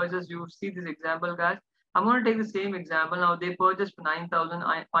credit purchase. You see this example, guys. I'm going to take the same example. Now they purchased for 9,000.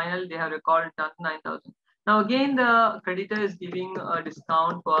 Finally, they have recorded 9,000. Now again, the creditor is giving a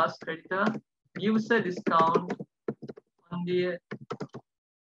discount for us. Creditor gives a discount on the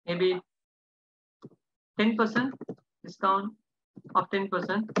maybe 10% discount of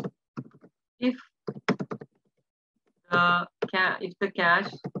 10%. If the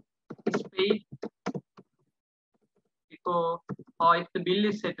cash is paid before, or if the bill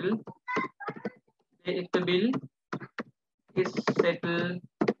is settled, if the bill is settled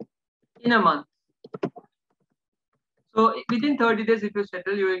in a month. So within 30 days, if you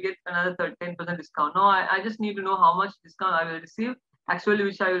settle, you will get another 10% discount. Now I just need to know how much discount I will receive, actually,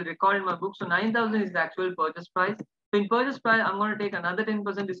 which I will record in my book. So 9,000 is the actual purchase price. So in purchase price, I'm going to take another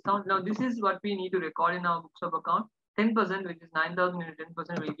 10% discount. Now this is what we need to record in our books of account. 10%, which is 9,000 into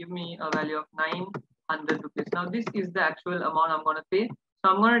 10%, will give me a value of 900 rupees. Now this is the actual amount I'm going to pay.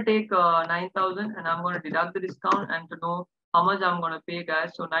 So I'm going to take 9,000 and I'm going to deduct the discount and to know how much I'm going to pay,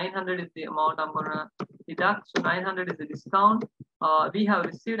 guys. So 900 is the amount I'm going to deduct. So 900 is the discount we have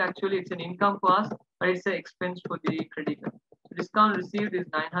received. Actually, it's an income for us, but it's an expense for the creditor. So discount received is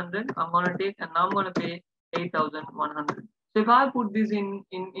 900. I'm going to take and now I'm going to pay 8,100. So if I put this in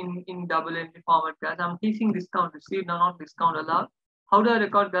double entry format, guys, I'm teaching discount received, now not discount allowed. How do I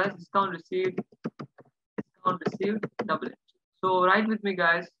record, guys? Discount received, double entry. So write with me,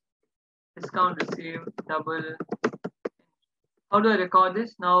 guys. Discount received, double entry. How do I record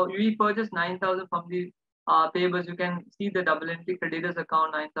this? Now we purchased 9,000 from the payables. You can see the double entry, creditors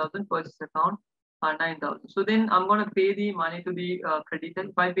account 9,000, purchase account 9,000. So then I'm going to pay the money to the creditor.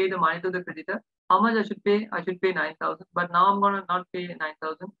 If I pay the money to the creditor, how much I should pay? I should pay 9,000. But now I'm going to not pay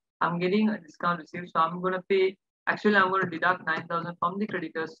 9,000. I'm getting a discount received. So I'm going to pay, actually I'm going to deduct 9,000 from the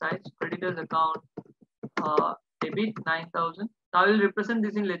creditor's side. So creditor's account debit 9,000. I will represent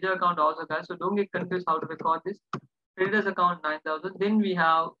this in ledger account also, guys. So don't get confused how to record this. Creditors account 9,000. Then we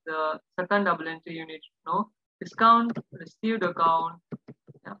have the second double entry you need to know. Discount received account.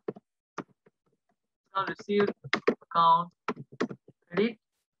 Yeah. Discount received account credit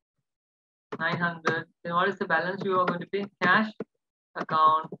 900. Then what is the balance you are going to pay? Cash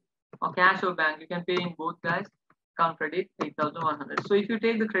account or cash or bank. You can pay in both, guys. Account credit 8,100. So if you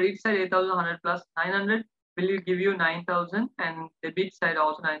take the credit side 8,100 plus 900, will give you 9,000, and debit side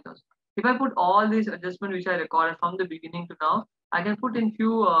also 9,000. If I put all these adjustments which I recorded from the beginning to now, I can put in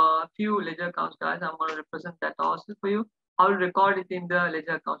few ledger accounts, guys. I'm going to represent that also for you. I will record it in the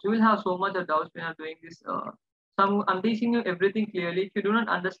ledger accounts. You will have so much of doubts when I'm doing this. So I'm teaching you everything clearly. If you do not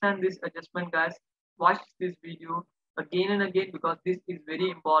understand this adjustment, guys, watch this video again and again, because this is very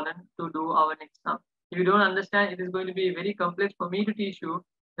important to do our next sum. If you don't understand, it is going to be very complex for me to teach you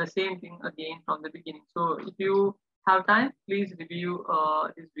the same thing again from the beginning. So if you have time, please review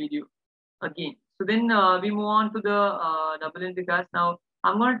this video again. So then we move on to the double entry, guys. Now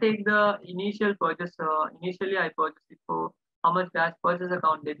I'm going to take the initial purchase. Initially I purchased it for how much, guys? Purchase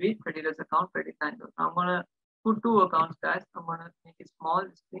account debit, creditors account credit 9,000. I'm going to put two accounts, guys. I'm going to make it small,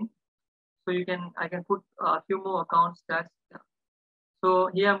 this thing. So I can put a few more accounts, guys. Yeah. So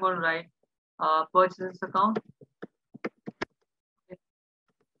here I'm going to write purchases account. Okay.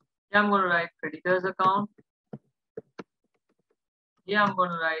 Here I'm going to write creditors account. Here I'm going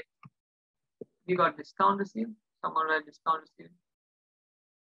to write, we got discount received. So I'm going to write discount received.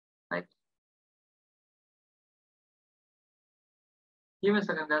 Right. Give me a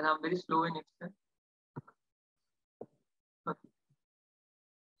second, guys. I'm very slow in it. Okay.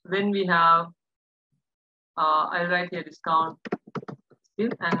 Then we have, I'll write here discount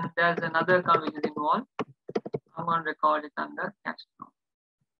received, and there's another account which is involved. I'm going to record it under cash account.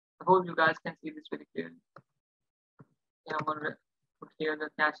 I hope you guys can see this very clearly. Yeah, I'm going to put here the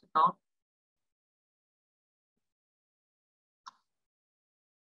cash account.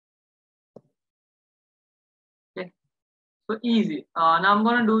 Okay, so easy. Now I'm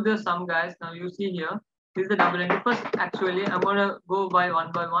going to do the sum, guys. Now you see here, this is the double entry. First, actually, I'm going to go by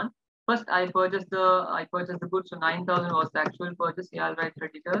one. First, I purchased the goods. So 9,000 was the actual purchase. Here I'll write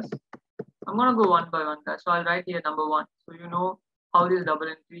creditors. I'm going to go one by one, guys. So I'll write here number 1. So you know how this double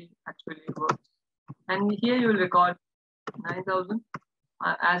entry actually works. And here you will record 9,000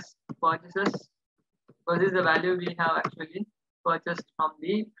 as purchases, because this is the value we have actually purchased from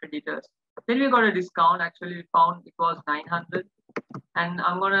the creditors. Then we got a discount. Actually, we found it was 900, and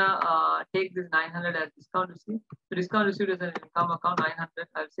I'm gonna take this 900 as discount received. So discount received is an income account 900.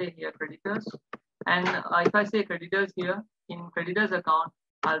 I'll say here creditors, and if I say creditors here in creditors account,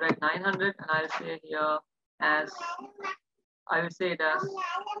 I'll write 900, and I'll say here as, I will say it as.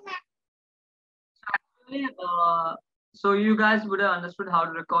 Actually, so you guys would have understood how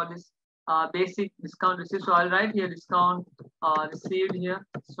to record this basic discount received. So I'll write here discount received here.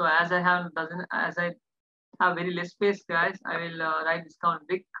 So as I have very less space, guys, I will write discount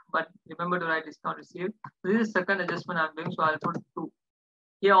big, but remember to write discount received. So this is second adjustment I'm doing, so I'll put 2.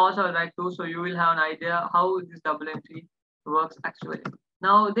 Here also I'll write 2, so you will have an idea how this double entry works actually.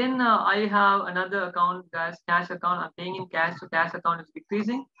 Now then I have another account, guys, cash account. I'm paying in cash, so cash account is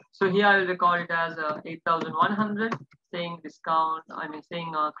decreasing. So here I will record it as 8,100, saying discount,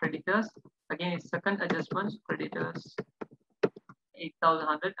 saying creditors. Again, it's second adjustment, creditors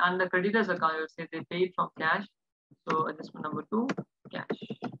 8,100, and the creditors account, I will say they paid from cash. So adjustment number 2, cash,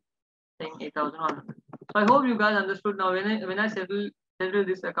 saying 8,100. So I hope you guys understood. Now when I settle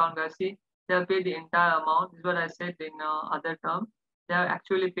this account, guys, see, they have paid the entire amount. This is what I said in other term. They have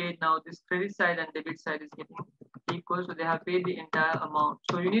actually paid. Now this credit side and debit side is getting equal, so they have paid the entire amount.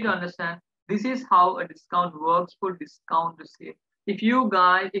 So you need to understand, this is how a discount works for discount received. If you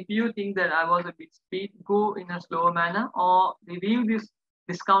think that I was a bit speed, go in a slower manner or review this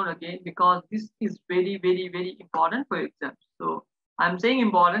discount again, because this is very, very, very important for exams. So I'm saying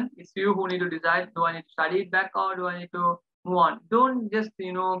important. It's you who need to decide, do I need to study it back or do I need to move on? Don't just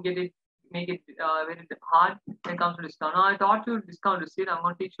make it very hard when it comes to discount. Now I taught you discount receipt. I'm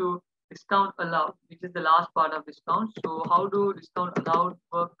going to teach you discount allowed, which is the last part of discount. So how do discount allowed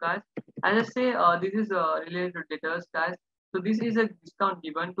work, guys? As I say, this is related to debtors, guys. So this is a discount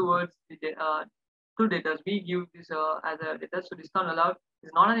given towards the to debtors. We give this as a debtor. So discount allowed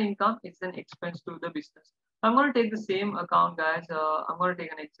is not an income; it's an expense to the business. So I'm going to take the same account, guys. I'm going to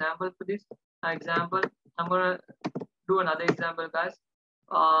take an example for this. Example. I'm going to do another example, guys.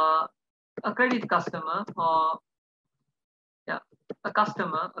 A credit customer, or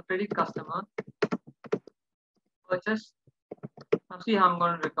a credit customer purchase. Now see how I'm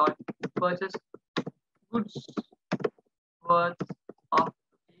going to record. Purchase goods worth of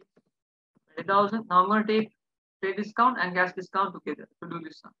 20,000. Now I'm going to take trade discount and cash discount together to do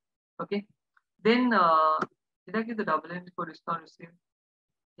this sum. Okay. Then did I give the double entry for discount received?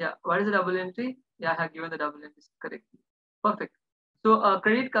 Yeah. What is the double entry? Yeah, I have given the double entry correctly. Perfect. So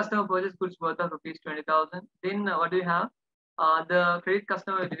credit customer purchase goods worth of rupees 20,000. Then what do you have? The credit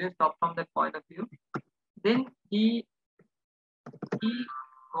customer didn't stop from that point of view. Then he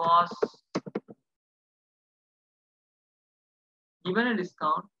was given a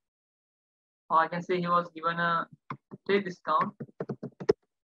discount, or I can say he was given a trade discount.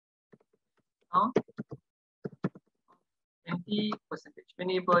 20%. When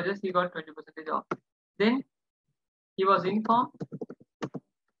he purchased, he got 20% off. Then he was informed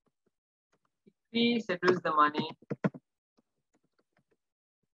if he settles the money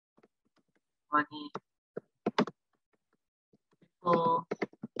before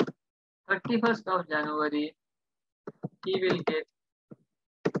 31st of January, he will get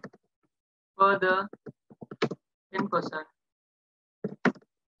further 10%.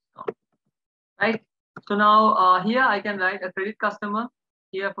 Right? So now here I can write a credit customer.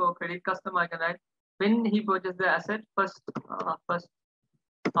 Here for credit customer, I can write when he purchased the asset first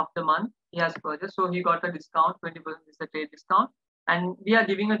of the month he has purchased. So he got a discount, 20% is a trade discount, and we are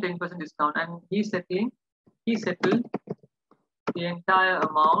giving a 10% discount, and he settled the entire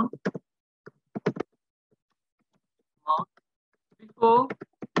amount before,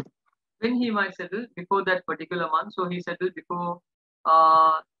 when he might settle before that particular month. So he settled before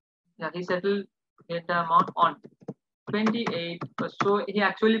he settled the entire amount on 28. So he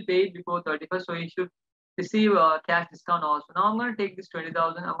actually paid before 31st, so he should receive a cash discount also. Now I'm going to take this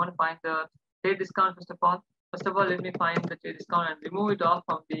 20,000. I'm going to find the trade discount first of all. Let me find the trade discount and remove it off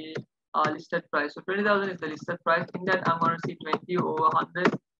from the listed price. So 20,000 is the listed price. In that I'm going to see 20 over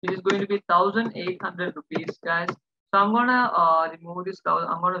 100, which is going to be 1,800 rupees, guys. So I'm going to remove this.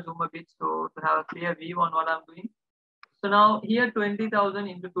 I'm going to zoom a bit so to have a clear view on what I'm doing. So now here 20,000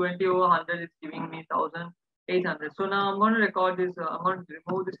 into 20 over 100 is giving me 1,800. So now I'm going to record this. I'm going to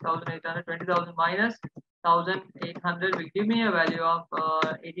remove this 1,800. 20,000 minus 1,800 will give me a value of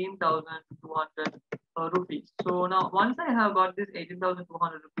 18,200 rupees. So now once I have got this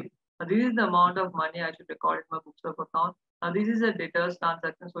 18,200 rupees, this is the amount of money I should record in my books of account. Now this is a debtors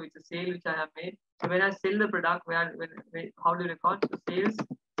transaction, so it's a sale which I have made. So when I sell the product, how do you record? So sales,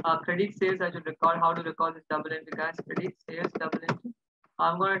 credit sales, I should record. How to record this double entry, guys? Credit sales double entry.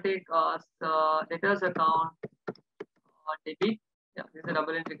 I'm going to take debtors account debit. Yeah, this is a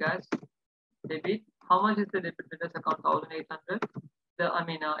double entry, guys. Debit. How much is the debtors account? 1,800.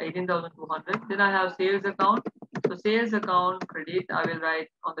 18,200. Then I have sales account. So sales account credit, I will write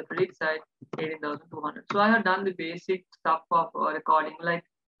on the credit side 18,200. So I have done the basic stuff of recording, like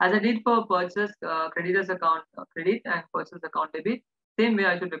as I did for purchase creditors account credit and purchase account debit. Same way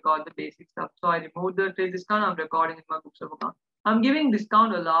I should record the basic stuff. So I remove the trade discount. I'm recording in my books of account. I'm giving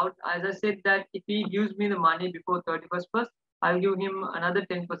discount allowed. As I said that if he gives me the money before 31st first, I'll give him another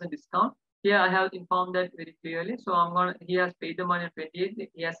 10% discount. Here I have informed that very clearly. So he has paid the money on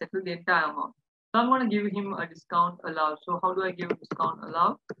 28. He has settled the entire amount. So I'm going to give him a discount allowed. So how do I give discount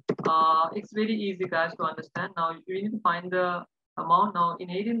allowed? It's very easy, guys, to understand. Now you need to find the amount. Now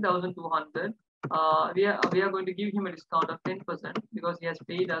in 18,200, we are going to give him a discount of 10% because he has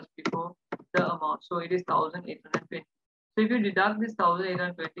paid us before the amount. So it is 1,820. So if you deduct this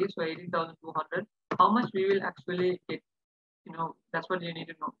 1,820, so 18,200, how much we will actually get? That's what you need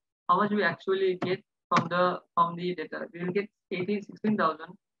to know. How much we actually get from the data? We will get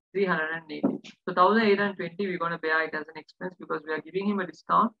 16,380. So 1,820 we're going to bear it as an expense because we are giving him a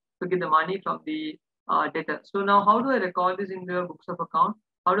discount to get the money from the data. So now how do I record this in the books of account?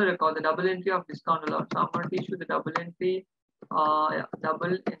 How to record the double entry of discount allowed? So I'm going to teach you the double entry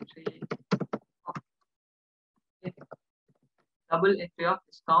of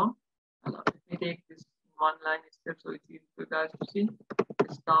discount allowed. Let me take this one line itself so it's easy for you guys to see.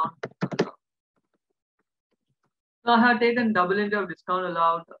 Discount allowed. So I have taken double entry of discount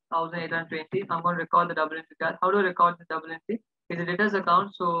allowed 1,820. I'm going to record the double entry. How to record the double entry? It's a debtors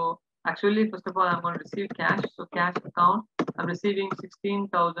account. So actually, first of all, I'm going to receive cash. So cash account, I'm receiving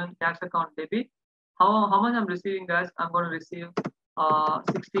 16,000 cash account debit. How much I'm receiving, guys? I'm going to receive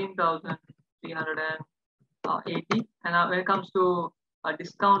 16,380. And when it comes to a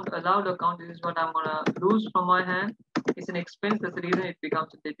discount allowed account, this is what I'm going to lose from my hand. It's an expense. That's the reason it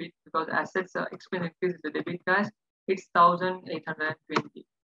becomes a debit, because assets expense increases the debit, guys. It's 1,820.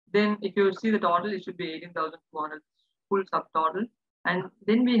 Then if you see the total, it should be 18,200 full subtotal. And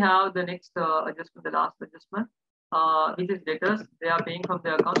then we have the next adjustment, the last adjustment, which is debtors. They are paying from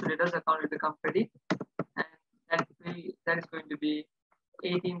their account, so debtors account will become credit, and that is going to be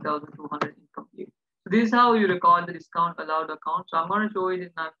 18,200 incomplete. So this is how you record the discount allowed account. So I'm going to show it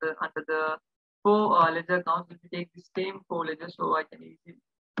in under the 4 ledger accounts. If you take the same 4 ledgers, so I can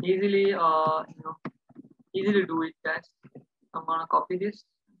easily do it, guys. I'm gonna copy this.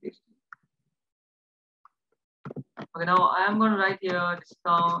 Okay, now I am gonna write here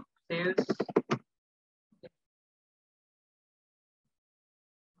discount sales.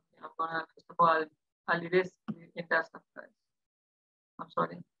 I'm gonna first of all I'll erase the entire stuff, guys. I'm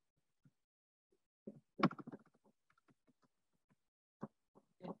sorry.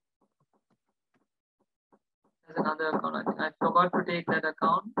 Okay. There's another account. I think I forgot to take that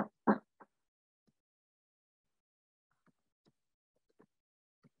account.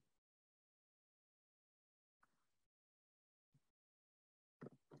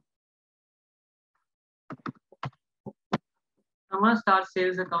 I'm gonna start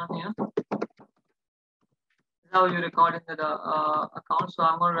sales account here. This is how you record in the account. So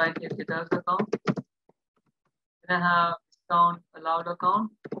I'm gonna write here details account. Then I have discount allowed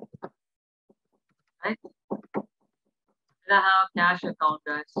account, right? Then I have cash account,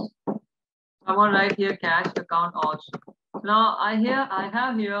 guys. I'm gonna write here cash account also. Now I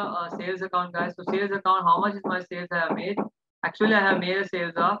have here a sales account, guys. So sales account, how much is my sales I have made? Actually, I have made a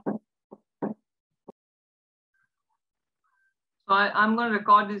sales of. So I'm gonna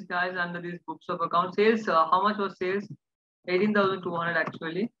record these guys under these books of account. Sales, how much was sales? 18,200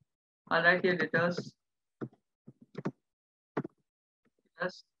 actually. I'll write here debtors.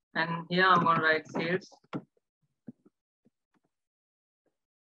 Yes. And here I'm gonna write sales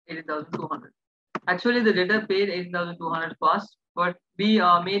 18,200. Actually, the debtor paid 18,200 first, but we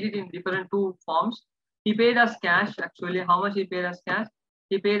made it in different two forms. He paid us cash. Actually, how much he paid us cash?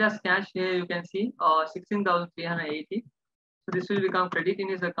 He paid us cash here. You can see 16,380. So this will become credit in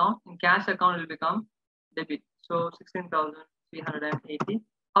his account. In cash account will become debit. So 16,380.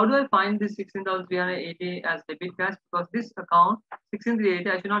 How do I find this 16,380 as debit cash? Because this account 16,380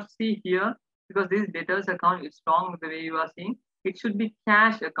 I should not see here because this debtors account is wrong the way you are seeing. It should be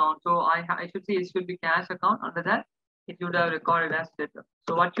cash account. So I should see it should be cash account. Under that it would have recorded as debtor.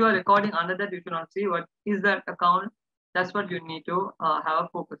 So what you are recording under that you should not see what is that account. That's what you need to have a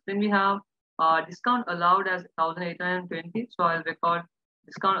focus. Then we have discount allowed as 1,820. So I'll record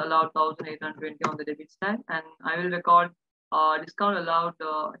discount allowed 1,820 on the debit side, and I will record discount allowed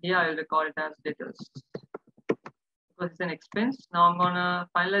here. I will record it as debtors because it's an expense. Now I'm gonna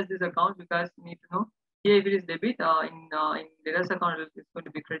finalize this account. You guys need to know here if it is debit in debtors account it's going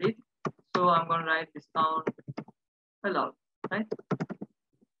to be credit. So I'm gonna write discount allowed, right?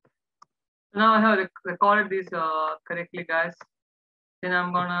 So now I have recorded this correctly, guys. Then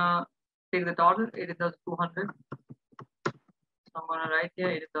I'm gonna take the total 80,200. So I'm gonna write here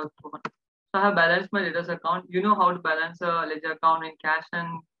 80,200. So I have balanced my debtors account. You know how to balance a ledger account in cash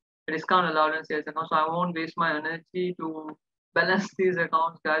and discount allowed and sales account. So I won't waste my energy to balance these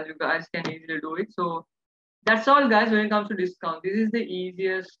accounts, guys. You guys can easily do it. So that's all, guys. When it comes to discount, this is the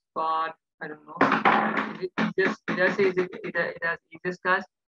easiest part. I don't know. Is it easiest? Did I say it has easiest, guys?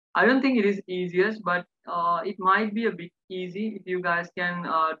 I don't think it is easiest, but it might be a bit easy if you guys can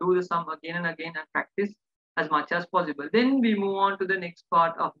do the sum again and again and practice as much as possible. Then we move on to the next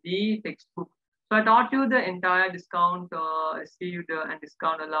part of the textbook. So I taught you the entire discount received and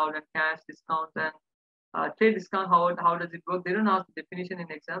discount allowed and cash discounts and trade discount. How does it work? They don't ask the definition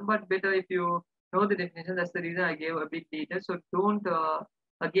in exam, but better if you know the definition. That's the reason I gave a bit detail. So don't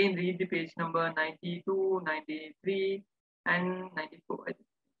again read the page number 92, 93, and 94. I think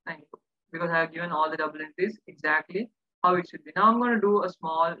 94 because I have given all the double entries exactly how it should be. Now I'm going to do a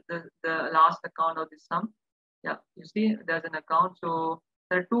small the last account of this sum. Yeah, you see there's an account. So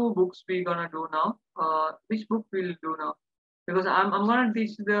there are two books we're gonna do now. Which book we'll do now? Because I'm gonna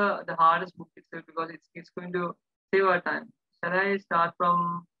teach the hardest book itself because it's going to save our time. Shall I start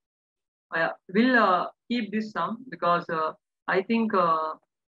from? Yeah, we'll keep this sum because I think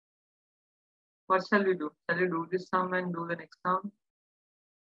what shall we do? Shall we do this sum and do the next sum,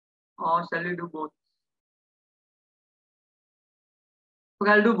 or shall we do both?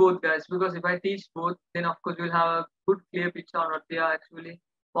 Okay, I'll do both, guys, because if I teach both, then of course we'll have a good clear picture on what we are actually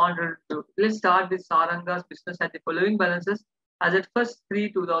wanted to do. Let's start with Saranga's business at the following balances. As at first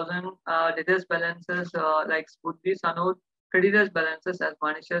 3,000 debtors balances like Buddhi, Sanod, creditors balances as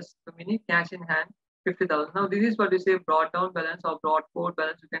Manishas Tumini, cash in hand 50,000. Now this is what we say brought down balance or brought forward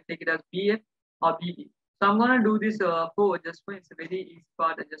balance. You can take it as BF or BE. So I'm gonna do this for adjustment. It's a very easy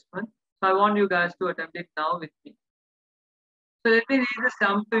part adjustment. So I want you guys to attempt it now with me. So let me read the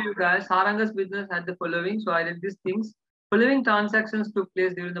sum to you guys. Saranga's business had the following. So I read these things. Following transactions took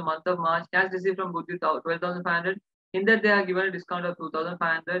place during the month of March. Cash received from Buddhi 12,500. In that they are given a discount of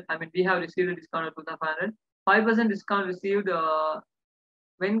 2,500. I mean, we have received a discount of 2,500. 5% discount received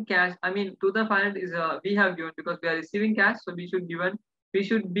when cash. I mean, 2,500 is we have given because we are receiving cash. So we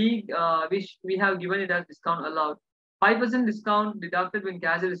have given it as discount allowed. 5% discount deducted when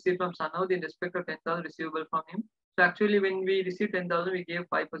cash is received from Sanod in respect of 10,000 receivable from him. So actually, when we received 10,000, we gave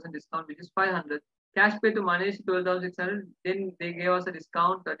 5% discount, which is 500. Cash paid to Manish 12,600. Then they gave us a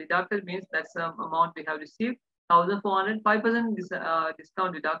discount. Deducted means that's the amount we have received. 1,400. 5%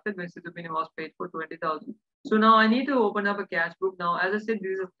 discount deducted when Siddhupini was paid for 20,000. So now I need to open up a cash book. Now, as I said,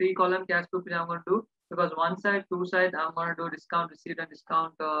 this is a 3-column cash book which I'm going to do, because one side, two side, I'm going to do discount received and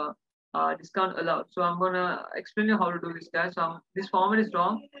discount discount allowed. So I'm going to explain you how to do this, guys. So this format is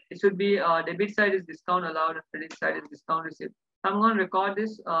wrong. It should be debit side is discount allowed and credit side is discount received. So I'm going to record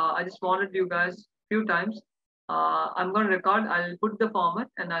this. I just wanted you guys few times. I'm going to record. I'll put the format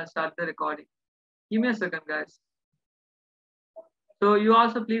and I'll start the recording. Give me a second, guys. So you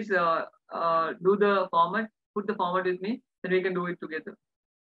also please do the format. Put the format with me, then we can do it together.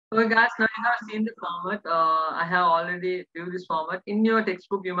 Okay, guys, now you have seen the format. I have already viewed this format. In your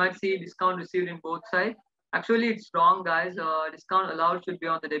textbook, you might see discount received in both sides. Actually, it's wrong, guys. Discount allowed should be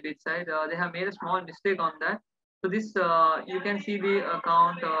on the debit side. They have made a small mistake on that. So this, you can see the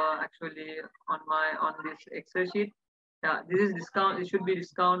account actually on this Excel sheet. Yeah, this is discount. It should be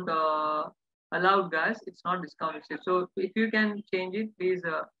discount allowed, guys. It's not discount received. So if you can change it, please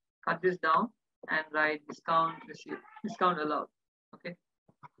cut this down and write discount received, discount allowed. Okay.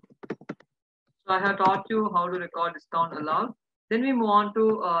 So I have taught you how to record discount allowed. Then we move on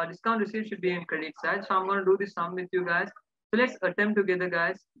to discount received should be in credit side. So I'm going to do this sum with you guys. So let's attempt together,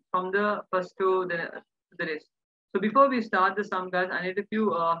 guys, from the first to the rest. So before we start the sum, guys, I need to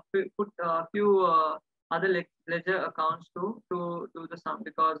put a few other ledger accounts to do the sum,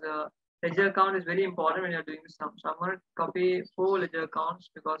 because ledger account is very important when you're doing the sum. So I'm going to copy 4 ledger accounts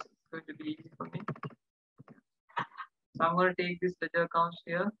because it's going to be easy for me. So I'm going to take this ledger accounts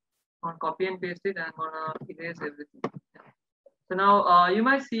here. I'm going to copy and paste it, and I'm going to erase everything. Yeah. So now you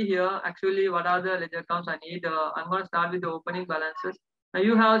might see here actually what are the ledger accounts I need. I'm going to start with the opening balances. Now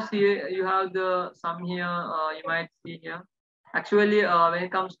you have the sum here. You might see here. Actually, when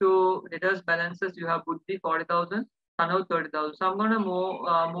it comes to debtors balances, you have Buddhi 40,000, Sanod 30,000. So I'm going to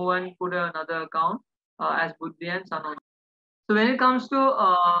move and put another account as Buddhi and Sanod. So when it comes to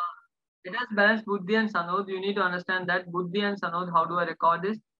debtors balance Buddhi and Sanod, you need to understand that Buddhi and Sanod, how do I record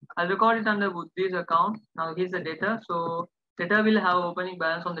this? I'll record it under Buddhi's account. Now he's the debtor. So debtor will have opening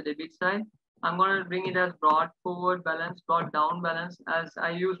balance on the debit side. I'm going to bring it as brought forward balance, brought down balance. As I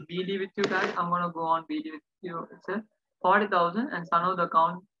use BD with you guys, I'm going to go on BD with you itself. 40,000 and Sanod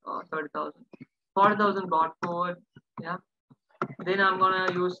account 30,000. 40,000 brought forward. Yeah. Then I'm going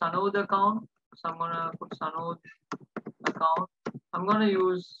to use Sanod account. So I'm going to put Sanod account. I'm going to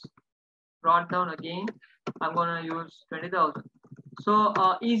use brought down again. I'm going to use 20,000. So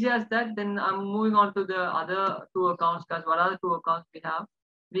easy as that. Then I'm moving on to the other 2 accounts, guys. What are the 2 accounts we have?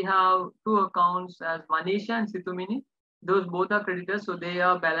 We have 2 accounts as Manisha and Situmini. Those both are creditors, so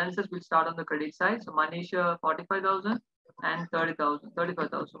their balances will start on the credit side. So Manisha 45,000 and 30,000,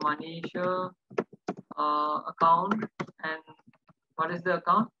 35,000. So Manisha account, and what is the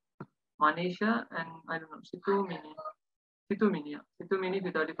account? Manisha and I don't know, Situmini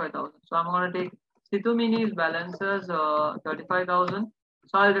with 35,000. So I'm going to take Situmini's balances 35,000.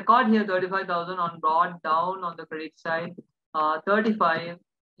 So I'll record here 35,000 on brought down on the credit side. 35.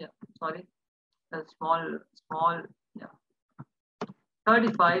 Yeah, sorry, a small. Yeah,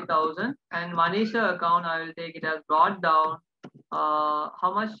 35,000. And Manisha account, I will take it as brought down.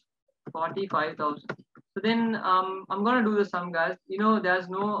 How much? 45,000. So then I'm going to do the sum, guys. You know, there's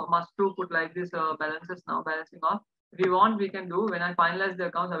no must to put like this balances now, balancing off. If you want, we can do. When I finalize the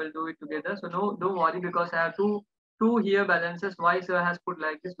accounts, I will do it together. So no, don't worry, because I have two here balances. Why sir has put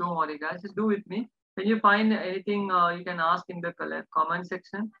like this? Don't worry, guys. Just do with me. When you find anything, you can ask in the comment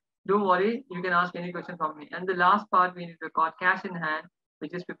section. Don't worry, you can ask any question from me. And the last part, we need to record cash in hand,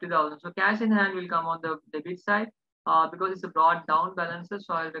 which is 50,000. So cash in hand will come on the debit side because it's a brought down balances.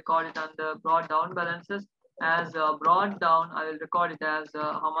 So I'll record it on the brought down balances as brought down. I will record it as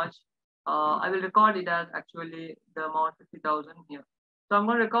how much. I will record it as actually the amount 50,000 here. So I'm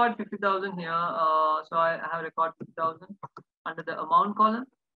going to record 50,000 here. So I have recorded 50,000 under the amount column.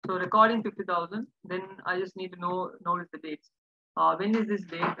 So recording 50,000. Then I just need to notice the dates. When is this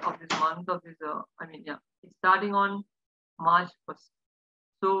date of this month of this? It's starting on March 1st.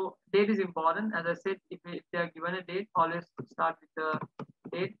 So date is important. As I said, if they are given a date, always start with the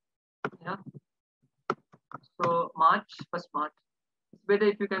date. Yeah. So March, 1st March. It's better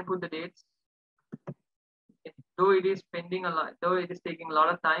if you can put the dates. Okay. Though it is pending a lot, though it is taking a lot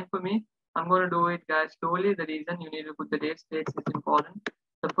of time for me, I'm going to do it, guys, slowly. The reason you need to put the dates is important.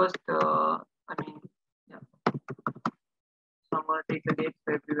 The first, So I'm going to take the dates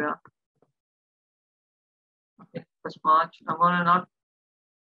everywhere. Okay. 1st March. I'm gonna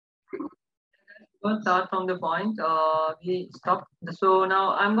start from the point we stopped. So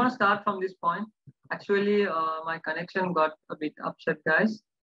now I'm gonna start from this point. Actually, my connection got a bit upset, guys.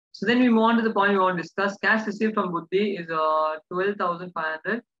 So then we move on to the point we want to discuss. Cash received from Buddhi is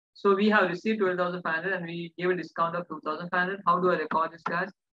 12,500. So we have received 12,500 and we gave a discount of 2,500. How do I record this,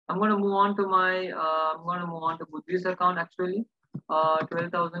 guys? I'm going to move on to my Buddhi's account actually.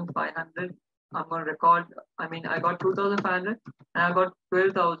 12,500. I'm going to record. I mean, I got 2,500 and I got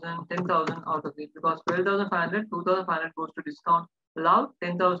 12,000, 10,000 out of it because 12,500, 2,500 goes to discount allowed.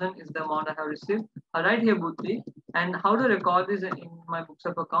 10,000 is the amount I have received. I'll write here Buddhi. And how to record this in my books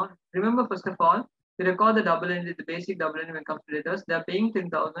of account? Remember, first of all, we record the double entry, the basic double entry when it comes to debtors. They are paying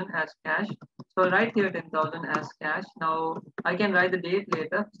 10,000 as cash. So I'll write here 10,000 as cash. Now I can write the date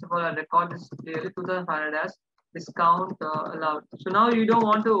later. First of all, I'll record this clearly 2,500 as discount allowed. So now you don't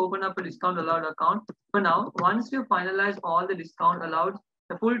want to open up a discount allowed account. For now, once you finalize all the discount allowed,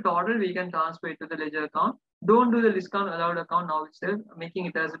 the full total we can transfer it to the ledger account. Don't do the discount allowed account now itself, making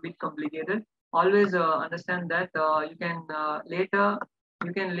it as a bit complicated. Always understand that you can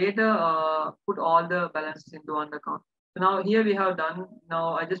later put all the balances into one account. So now here we have done.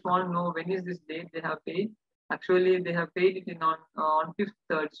 Now I just want to know when is this date they have paid. Actually, they have paid it in on 5th,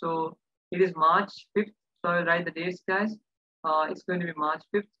 3rd. So it is March 5th. So I'll write the dates, guys. It's going to be March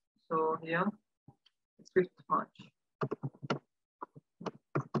 5th. So here it's 5th March. So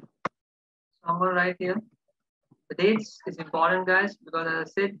I'm going to write here. The dates is important, guys, because as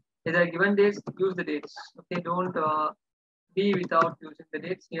I said, if there are given dates, use the dates. Okay, don't be without using the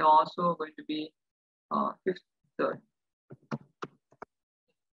dates. Here also going to be 5th, 3rd.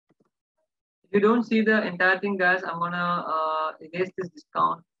 If you don't see the entire thing, guys, I'm gonna erase this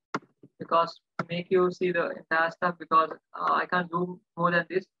discount because to make you see the entire stuff because I can't do more than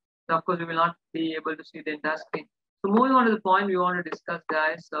this. So of course, we will not be able to see the entire screen. So moving on to the point we want to discuss,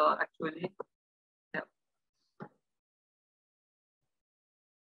 guys. Actually, yeah.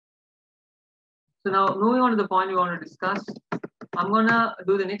 So now moving on to the point we want to discuss, I'm gonna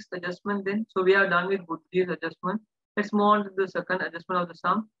do the next adjustment then. So we are done with Buddhi's adjustment. Let's move on to the second adjustment of the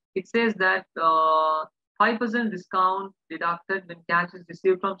sum. It says that 5% discount deducted when cash is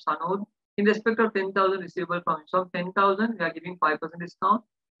received from Sanod in respect of 10,000 receivable from him. So 10,000, we are giving 5% discount.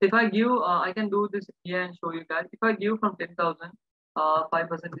 If I give, I can do this here and show you guys. If I give from 10,000,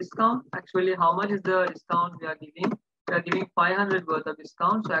 5% discount, actually how much is the discount we are giving? We are giving 500 worth of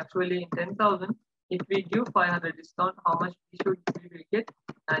discount. So actually in 10,000, if we give 500 discount, how much we will get?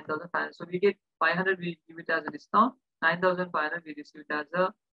 9,500. So we get 500, we give it as a discount. 9,500, we receive it as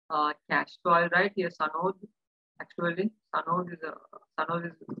a cash. So I'll write here Sanod. Actually, Sanod is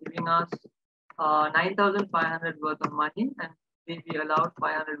giving us 9,500 worth of money, and we allowed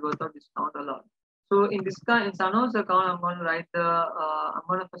 500 worth of discount allowed. So in Sanod's account, I'm going to write the. I'm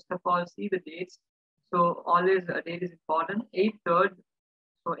going to first of all see the dates. So always a date is important. 8th, 3rd.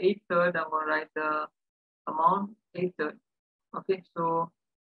 So 8th, 3rd, I'm going to write the amount 8th, 3rd. Okay, so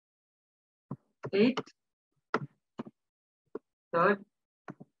 8th, 3rd,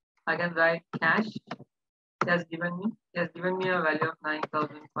 I can write cash. He has given me a value of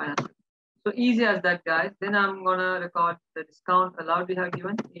 9,500. So easy as that, guys. Then I'm gonna record the discount allowed we have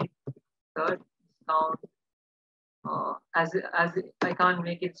given 8th, 3rd discount. As I can't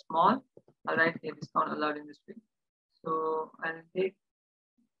make it small, I'll write a discount allowed in this way. So I'll take.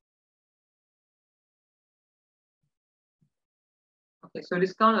 Okay, so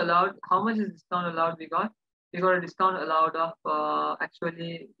discount allowed. How much is discount allowed we got? We got a discount allowed of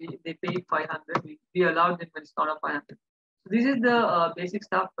actually they paid 500. We allowed them a discount of 500. So this is the basic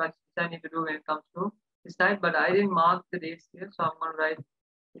stuff which I need to do when it comes to this type. But I didn't mark the dates here, so I'm going to write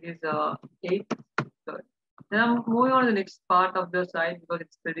it is 8th, 3rd. Then I'm moving on to the next part of the side because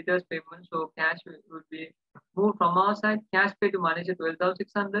it's creditors payment. So cash would be moved from our side. Cash paid to manager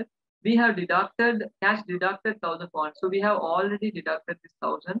 12,600. We have deducted cash deducted 1,000 points. So we have already deducted this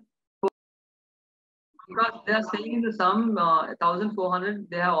 1,000. Because they are saying in the sum 1,400,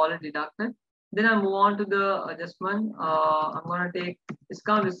 they have already deducted. Then I move on to the adjustment. I'm going to take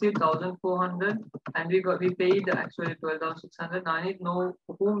discount received 1,400, and we paid actually 12,600. Now I need to know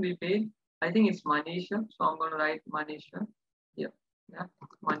whom we paid. I think it's Manisha, so I'm going to write Manisha. Yeah,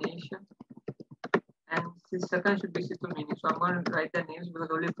 Manisha. And this second should be Situ Mini. So I'm going to write their names because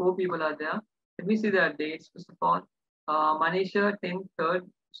only 4 people are there. Let me see their dates first of all. Manisha 10th, 3rd.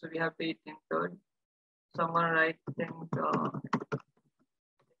 So we have paid 10th, 3rd. So I'm going to write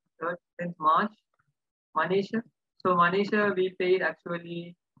 10th March. Manisha. So Manisha, we paid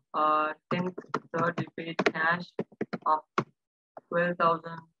actually 10th, 3rd, we paid cash of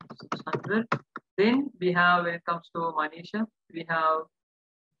 12,600. Then we have, when it comes to Manisha, we have,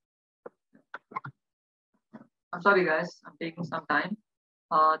 I'm sorry guys, I'm taking some time.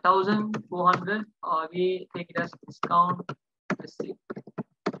 1,400, we take it as discount receipt.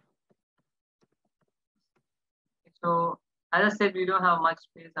 So as I said, we don't have much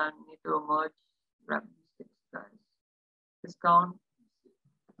space and need to merge grab these things, guys. Discount.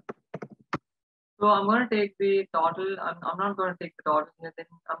 So I'm going to take the total. I'm not going to take the total here. Then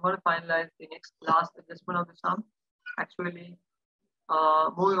I'm going to finalize the next last adjustment of the sum. Actually,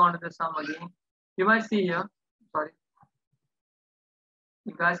 moving on to the sum again. You might see here. Sorry.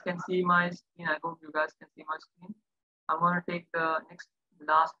 You guys can see my screen. I hope you guys can see my screen. I'm going to take the next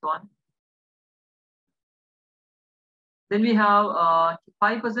last one. Then we have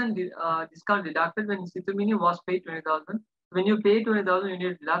 5% discount deducted when Situmini was paid 20,000. When you pay 20,000, you need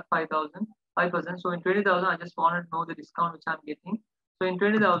to deduct 5,000, 5%. So in 20,000, I just wanted to know the discount which I'm getting. So in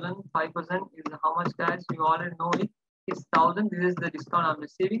 20,000, 5% is how much, guys? You already know it. It's 1,000. This is the discount I'm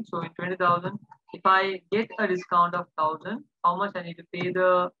receiving. So in 20,000, if I get a discount of 1,000, how much I need to pay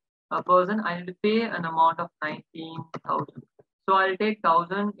the person? I need to pay an amount of 19,000. So I'll take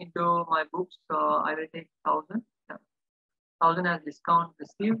 1,000 into my books. I will take 1,000. 1,000 as discount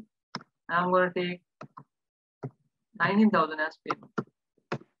received. And I'm going to take 19,000 as payment.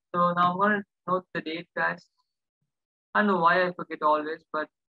 So now I'm going to note the date, guys. I don't know why I forget always, but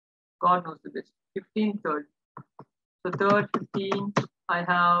God knows the best. 15/3. So 3rd, 15, I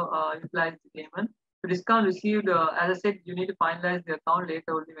have utilized the payment. So discount received, as I said, you need to finalize the account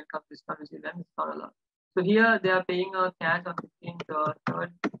later only when it comes to discount received and discount allowed. So here they are paying a cash on 15th,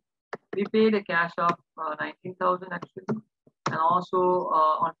 3rd. We paid a cash of 19,000 actually. And also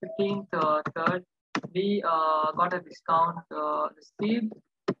on 15th, 3rd, we got a discount received.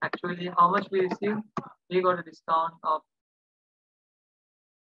 Actually, how much we received? We got a discount of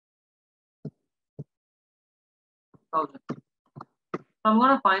 1,000. So I'm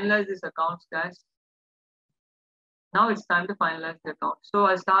going to finalize this accounts, guys. Now it's time to finalize the account. So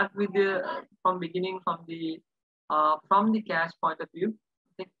I start with the from the cash point of view.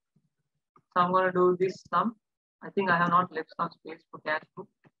 Okay. So I'm going to do this sum. I think I have not left some space for cash book.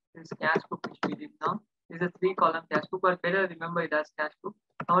 This is cash book which we did now. This is a 3-column cash book, but better remember it as cash book.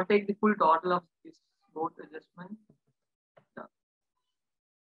 I will take the full total of this both adjustment.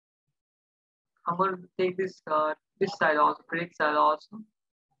 I'm going to take this side also, credit side also,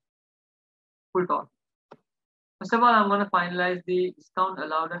 full total. First of all, I'm going to finalize the discount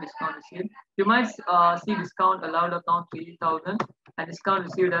allowed and discount received. You might see discount allowed account 3,000 and discount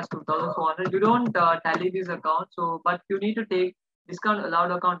received as 2,400. You don't tally this account, so but you need to take discount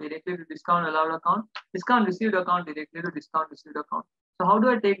allowed account directly to discount allowed account, discount received account directly to discount received account. So how do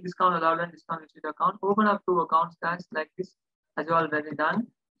I take discount allowed and discount received account? Open up 2 accounts, guys, like this, as you already done.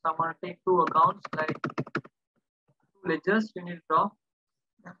 So I'm going to take 2 accounts, like 2 ledgers. You need to draw.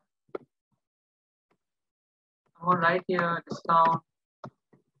 I'm going to write here discount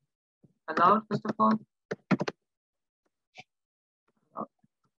allowed first of all.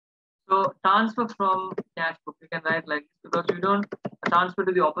 So transfer from cash book, you can write like this because you don't transfer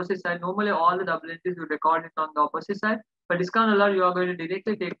to the opposite side. Normally all the double entries you record it on the opposite side, but discount allowed you are going to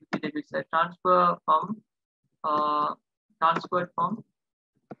directly take to the debit side. Transferred from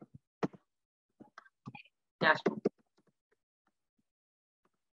cash book.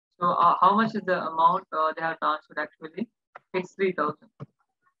 So how much is the amount they have transferred actually? It's 3,000.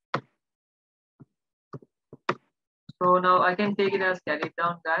 So now I can take it as carried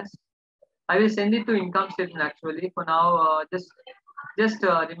down, guys. I will send it to income statement actually. For now, just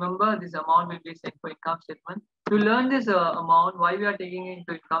remember this amount will be sent for income statement. To learn this amount, why we are taking it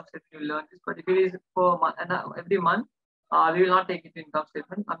into income statement, you learn this. But if it is for every month, we will not take it to income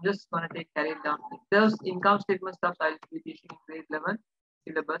statement. I'm just going to take carried down. Those income statement stuff I'll be teaching in grade 11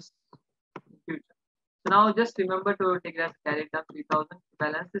 syllabus in future. So now just remember to take it as carried down 3,000 to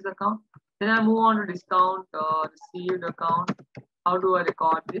balance this account. Then I move on to discount received account. How do I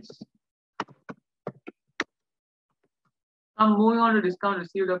record this? I'm moving on to discount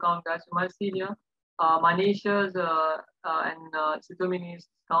received account, guys. You might see here Manisha's and Sitomini's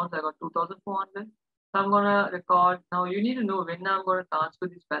accounts. I got 2,400. So I'm gonna record. Now you need to know when I'm gonna transfer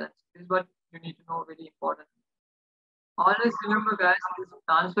this balance. This is what you need to know, very important. Always remember, guys, this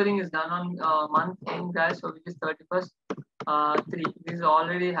transferring is done on month end, guys. So which is 31st 3. This is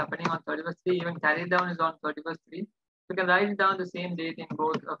already happening on 31st 3. Even carried down is on 31st 3. You can write it down the same date in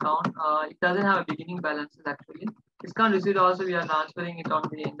both account. It doesn't have a beginning balances actually. Discount receipt also we are transferring it on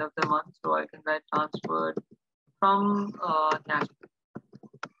the end of the month. So I can write transferred from cash.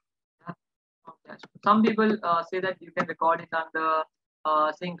 Yeah, from cash. Some people say that you can record it under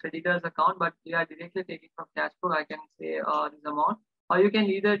saying creditors account, but we are directly taking from cash book. I can say this amount, or you can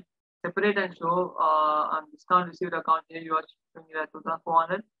either separate and show on discount received account. Here you are showing it at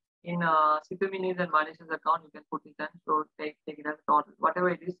 2,400. In Situminis and Manish's account, you can put it and so take it as total. Whatever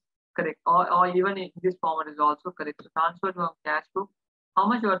it is, correct. Or even in this format is also correct. So transfer from cash book. How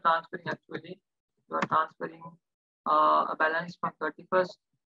much you are transferring actually? You are transferring a balance from 31st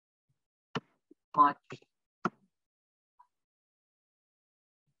March.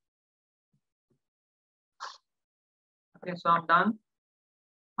 Okay, so I'm done.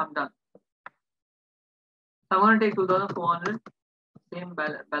 So I'm going to take 2,400, same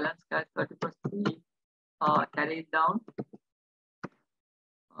balance cash 31st, carry it down.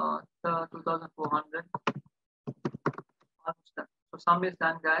 So 2,400. So sum is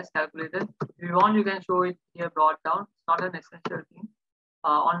done, guys. Calculated. If you want, you can show it here brought down. It's not an essential thing.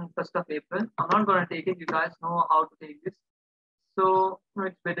 On 1st of April, I'm not going to take it. You guys know how to take this. So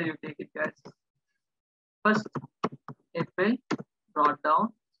it's better you take it, guys. 1st April brought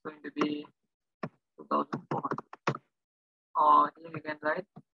down. It's going to be 2,400. Here you can write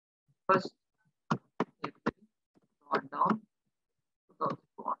 1st April brought down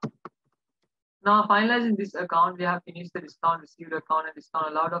 2,400. Now finalizing this account, we have finished the discount received account and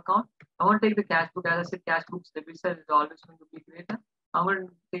discount allowed account. I want to take the cash book. As I said, cash book's debit side is always going to be greater. I'm going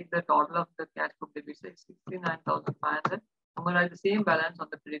to take the total of the cash book debit side, 69,500. I'm going to write the same balance on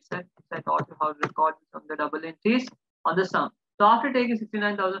the credit side. I taught you how to record this on the double entries on the sum. So after taking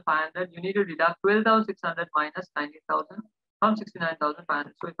 69,500, you need to deduct 12,600 minus 19,000 from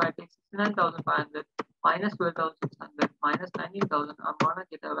 69,500. So if I take 69,500 minus 12,600 minus 19,000, I'm going to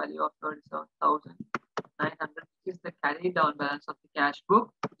get a value of 37,900, which is the carry down balance of the cash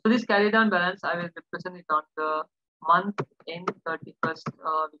book. So this carry down balance, I will represent it on the month end 31st,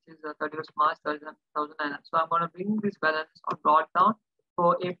 which is 31st March 2009. So I'm going to bring this balance on brought down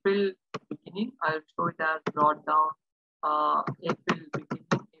for April beginning. I'll show it as brought down April beginning,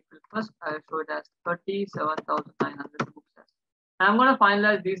 April 1st. I'll show it as 37,900 books. And I'm going to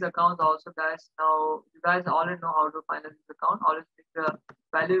finalize these accounts also, guys. Now you guys already know how to finalize this account. Always pick the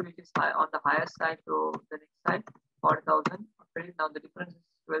value which is high on the higher side to the next side, 40,000. Now the difference is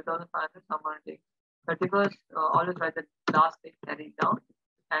 12,500. So I'm going to take 31st. Always write the last date carried down,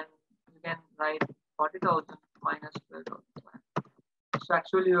 and you can write 40,000 minus 12,500. So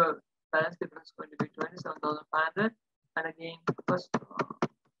actually your balance difference is going to be 27,500. And again, first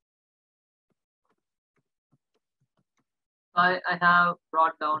I have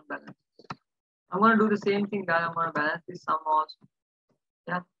brought down balance. I'm going to do the same thing, guys. I'm going to balance this sum also.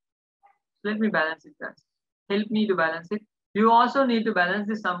 Yeah. So let me balance it, guys. Help me to balance it. You also need to balance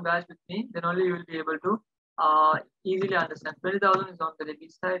this sum, guys, with me. Then only you will be able to easily understand. 20,000 is on the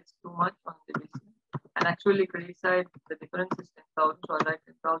debit side. It's too much on the debit side. And actually, credit side, the difference is 10,000. So I'll write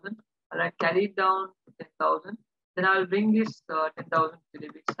 10,000. I'll write carried down 10,000. Then I'll bring this 10,000 to the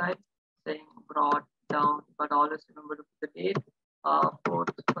debit side, saying brought down, but always remember to put the date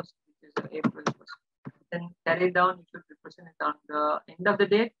 4th, 1st, which is April 1st. Then carry it down, you should represent it on the end of the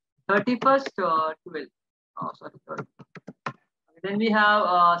date, 31st 12. Oh, sorry, 30. Okay, then we have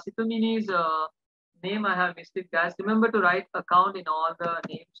Situmini's name. I have missed it, guys. Remember to write account in all the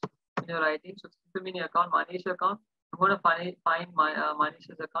names in your writing. So Situmini account, Manish account. I'm going to find my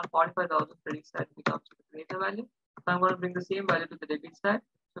Manish's account. 45,000 credit side becomes the greater value. So I'm going to bring the same value to the debit side.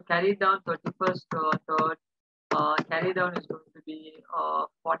 So carry down 31st, 3rd. Carry down is going to be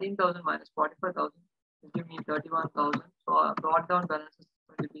 14,000 minus 45,000. Will give me 31,000. So brought down balance is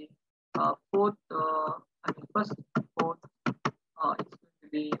going to be 4th. First 4th. It's going to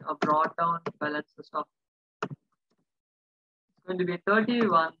be a brought down balances of. It's going to be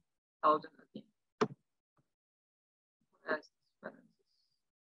 31,000 again. As balances.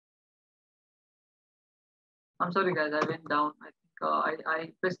 I'm sorry, guys. I went down. I think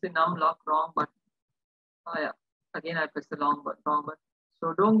I pressed the num lock wrong, but yeah. Again, I pressed the wrong button.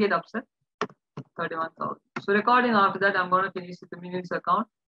 So don't get upset. 31,000. So recording after that, I'm going to finish the minutes account.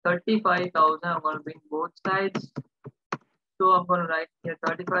 35,000. I'm going to bring both sides. So I'm going to write here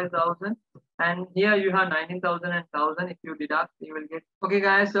 35,000. And here you have 19,000 and 1,000. If you deduct, you will get. Okay,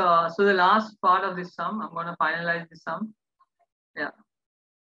 guys. So the last part of this sum, I'm going to finalize this sum. Yeah.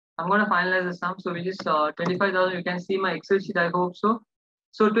 I'm going to finalize the sum. So which is 25,000. You can see my Excel sheet. I hope so.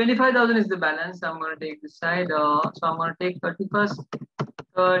 So 25,000 is the balance. I'm going to take this side. So I'm going to take 31st,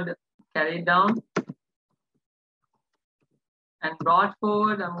 3rd, carry down, and brought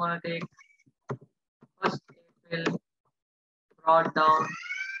forward. I'm going to take 1st April, brought down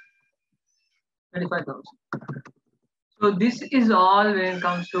 25,000. So this is all when it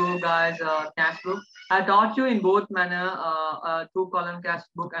comes to, guys, cash book. I taught you in both manner, a 2-column cash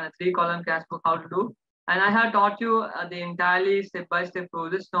book and a 3-column cash book, how to do. And I have taught you the entirely step-by-step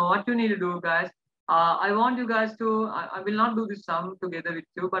process. Now, what you need to do, guys, I want you guys to, I will not do this sum together with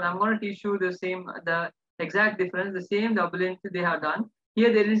you, but I'm going to teach you the exact difference, the same double entry they have done.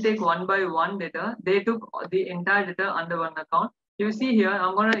 Here, they didn't take one by one data. They took the entire data under one account. You see here,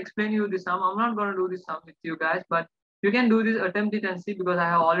 I'm going to explain you the sum. I'm not going to do this sum with you guys, but you can do this, attempt it and see, because I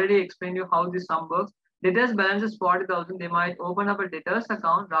have already explained you how this sum works. Debtors balance is 40,000. They might open up a debtors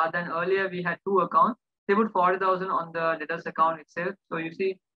account rather than earlier we had 2 accounts. They put 40,000 on the debtors account itself. So you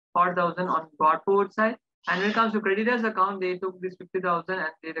see 40,000 on brought forward side. And when it comes to creditors account, they took this 50,000 and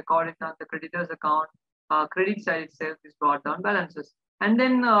they recorded it on the creditors account. Credit side itself is brought down balances. And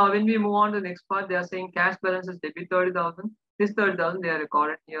then when we move on to the next part, they are saying cash balances debit 30,000. This 30,000 they are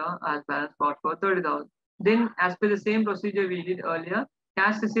recorded here as balance brought for 30,000. Then as per the same procedure we did earlier,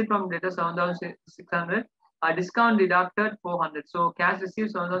 cash received from debtor 7,600, discount deducted 400. So cash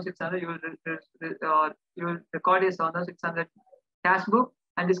received 7,600, you will record a 7,600 cash book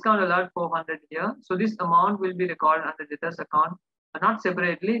and discount allowed 400 here. So this amount will be recorded under debtors account, not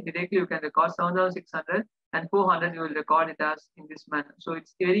separately. Directly you can record 7,600 and 400. You will record it as in this manner. So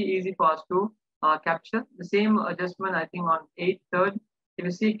it's very easy for us to capture the same adjustment. I think on 8/3, if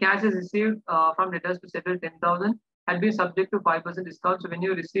you see cash is received from debtors to settle 10,000. Had been subject to 5% discount. So when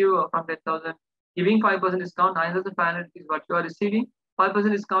you receive from 10,000, giving 5% discount, 9,500 is what you are receiving.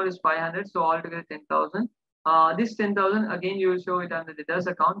 5% discount is 500. So altogether 10,000. This 10,000 again you will show it on the debtors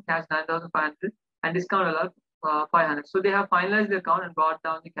account, cash 9,500 and discount allowed 500. So they have finalized the account and brought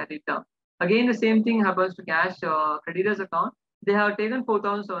down the carried down. Again, the same thing happens to cash creditors account. They have taken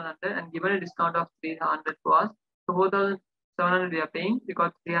 4,700 and given a discount of 300 to us. So 4,700 we are paying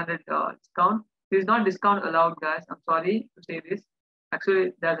because 300 discount. This is not discount allowed, guys. I'm sorry to say this.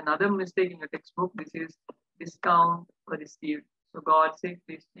 Actually, there's another mistake in your textbook. This is discount received. So God's sake,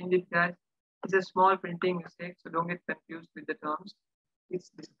 please change it, guys. It's a small printing mistake, so don't get confused with the terms.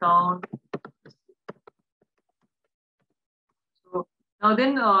 It's discount. So now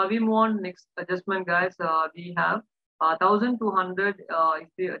then we move on next adjustment, guys. We have 1,200 is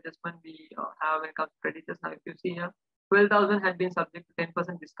the adjustment we have when it comes to creditors. Now, if you see here, 12,000 had been subject to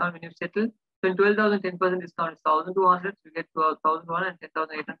 10% discount when you settle. So in 12,000, 10% discount is 1,200. So you get 1,100 and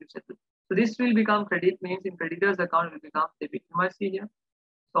 10,800 to settle. So this will become credit, means in creditors account it will become debit. You might see here.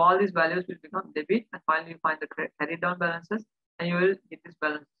 So all these values will become debit, and finally you find the carried down balances, and you will get this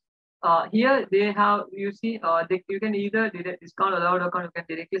balance. Here they have, you see, you can either discount allowed account, you can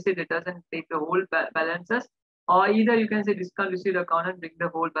directly say debtors and take the whole balances, or either you can say discount received account and bring the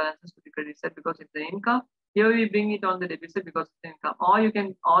whole balances to the credit side because it's the income. Here we bring it on the debit side because it's income. Or you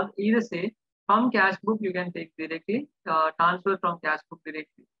can either say from cash book you can take directly, transfer from cash book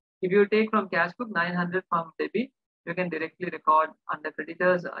directly. If you take from cash book 900 from debit, you can directly record under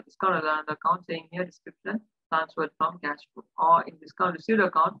creditors discount allowed account, saying here description transferred from cash book, or in discount received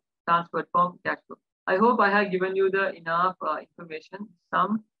account transferred from cash book. I hope I have given you the enough information.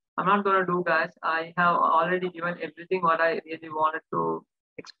 Some I'm not going to do, guys. I have already given everything what I really wanted to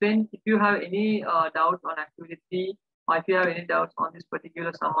explain. If you have any doubts on activity 3, or if you have any doubts on this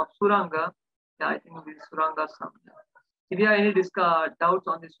particular sum of Suranga, yeah, I think this is Suranga sum. If you have any doubts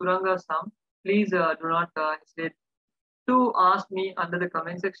on the Suranga sum, please do not hesitate to ask me under the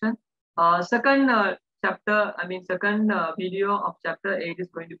comment section. Second video of chapter 8 is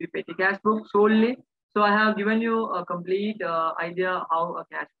going to be petty cash book solely. So I have given you a complete idea how a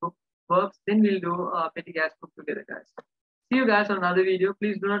cash book works. Then we'll do a petty cash book together, guys. See you guys on another video.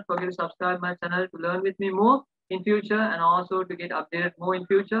 Please do not forget to subscribe my channel to learn with me more in future, and also to get updated more in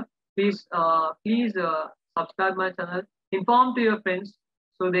future. Please subscribe my channel. Inform to your friends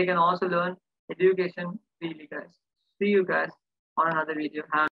so they can also learn education freely, guys. See you guys on another video.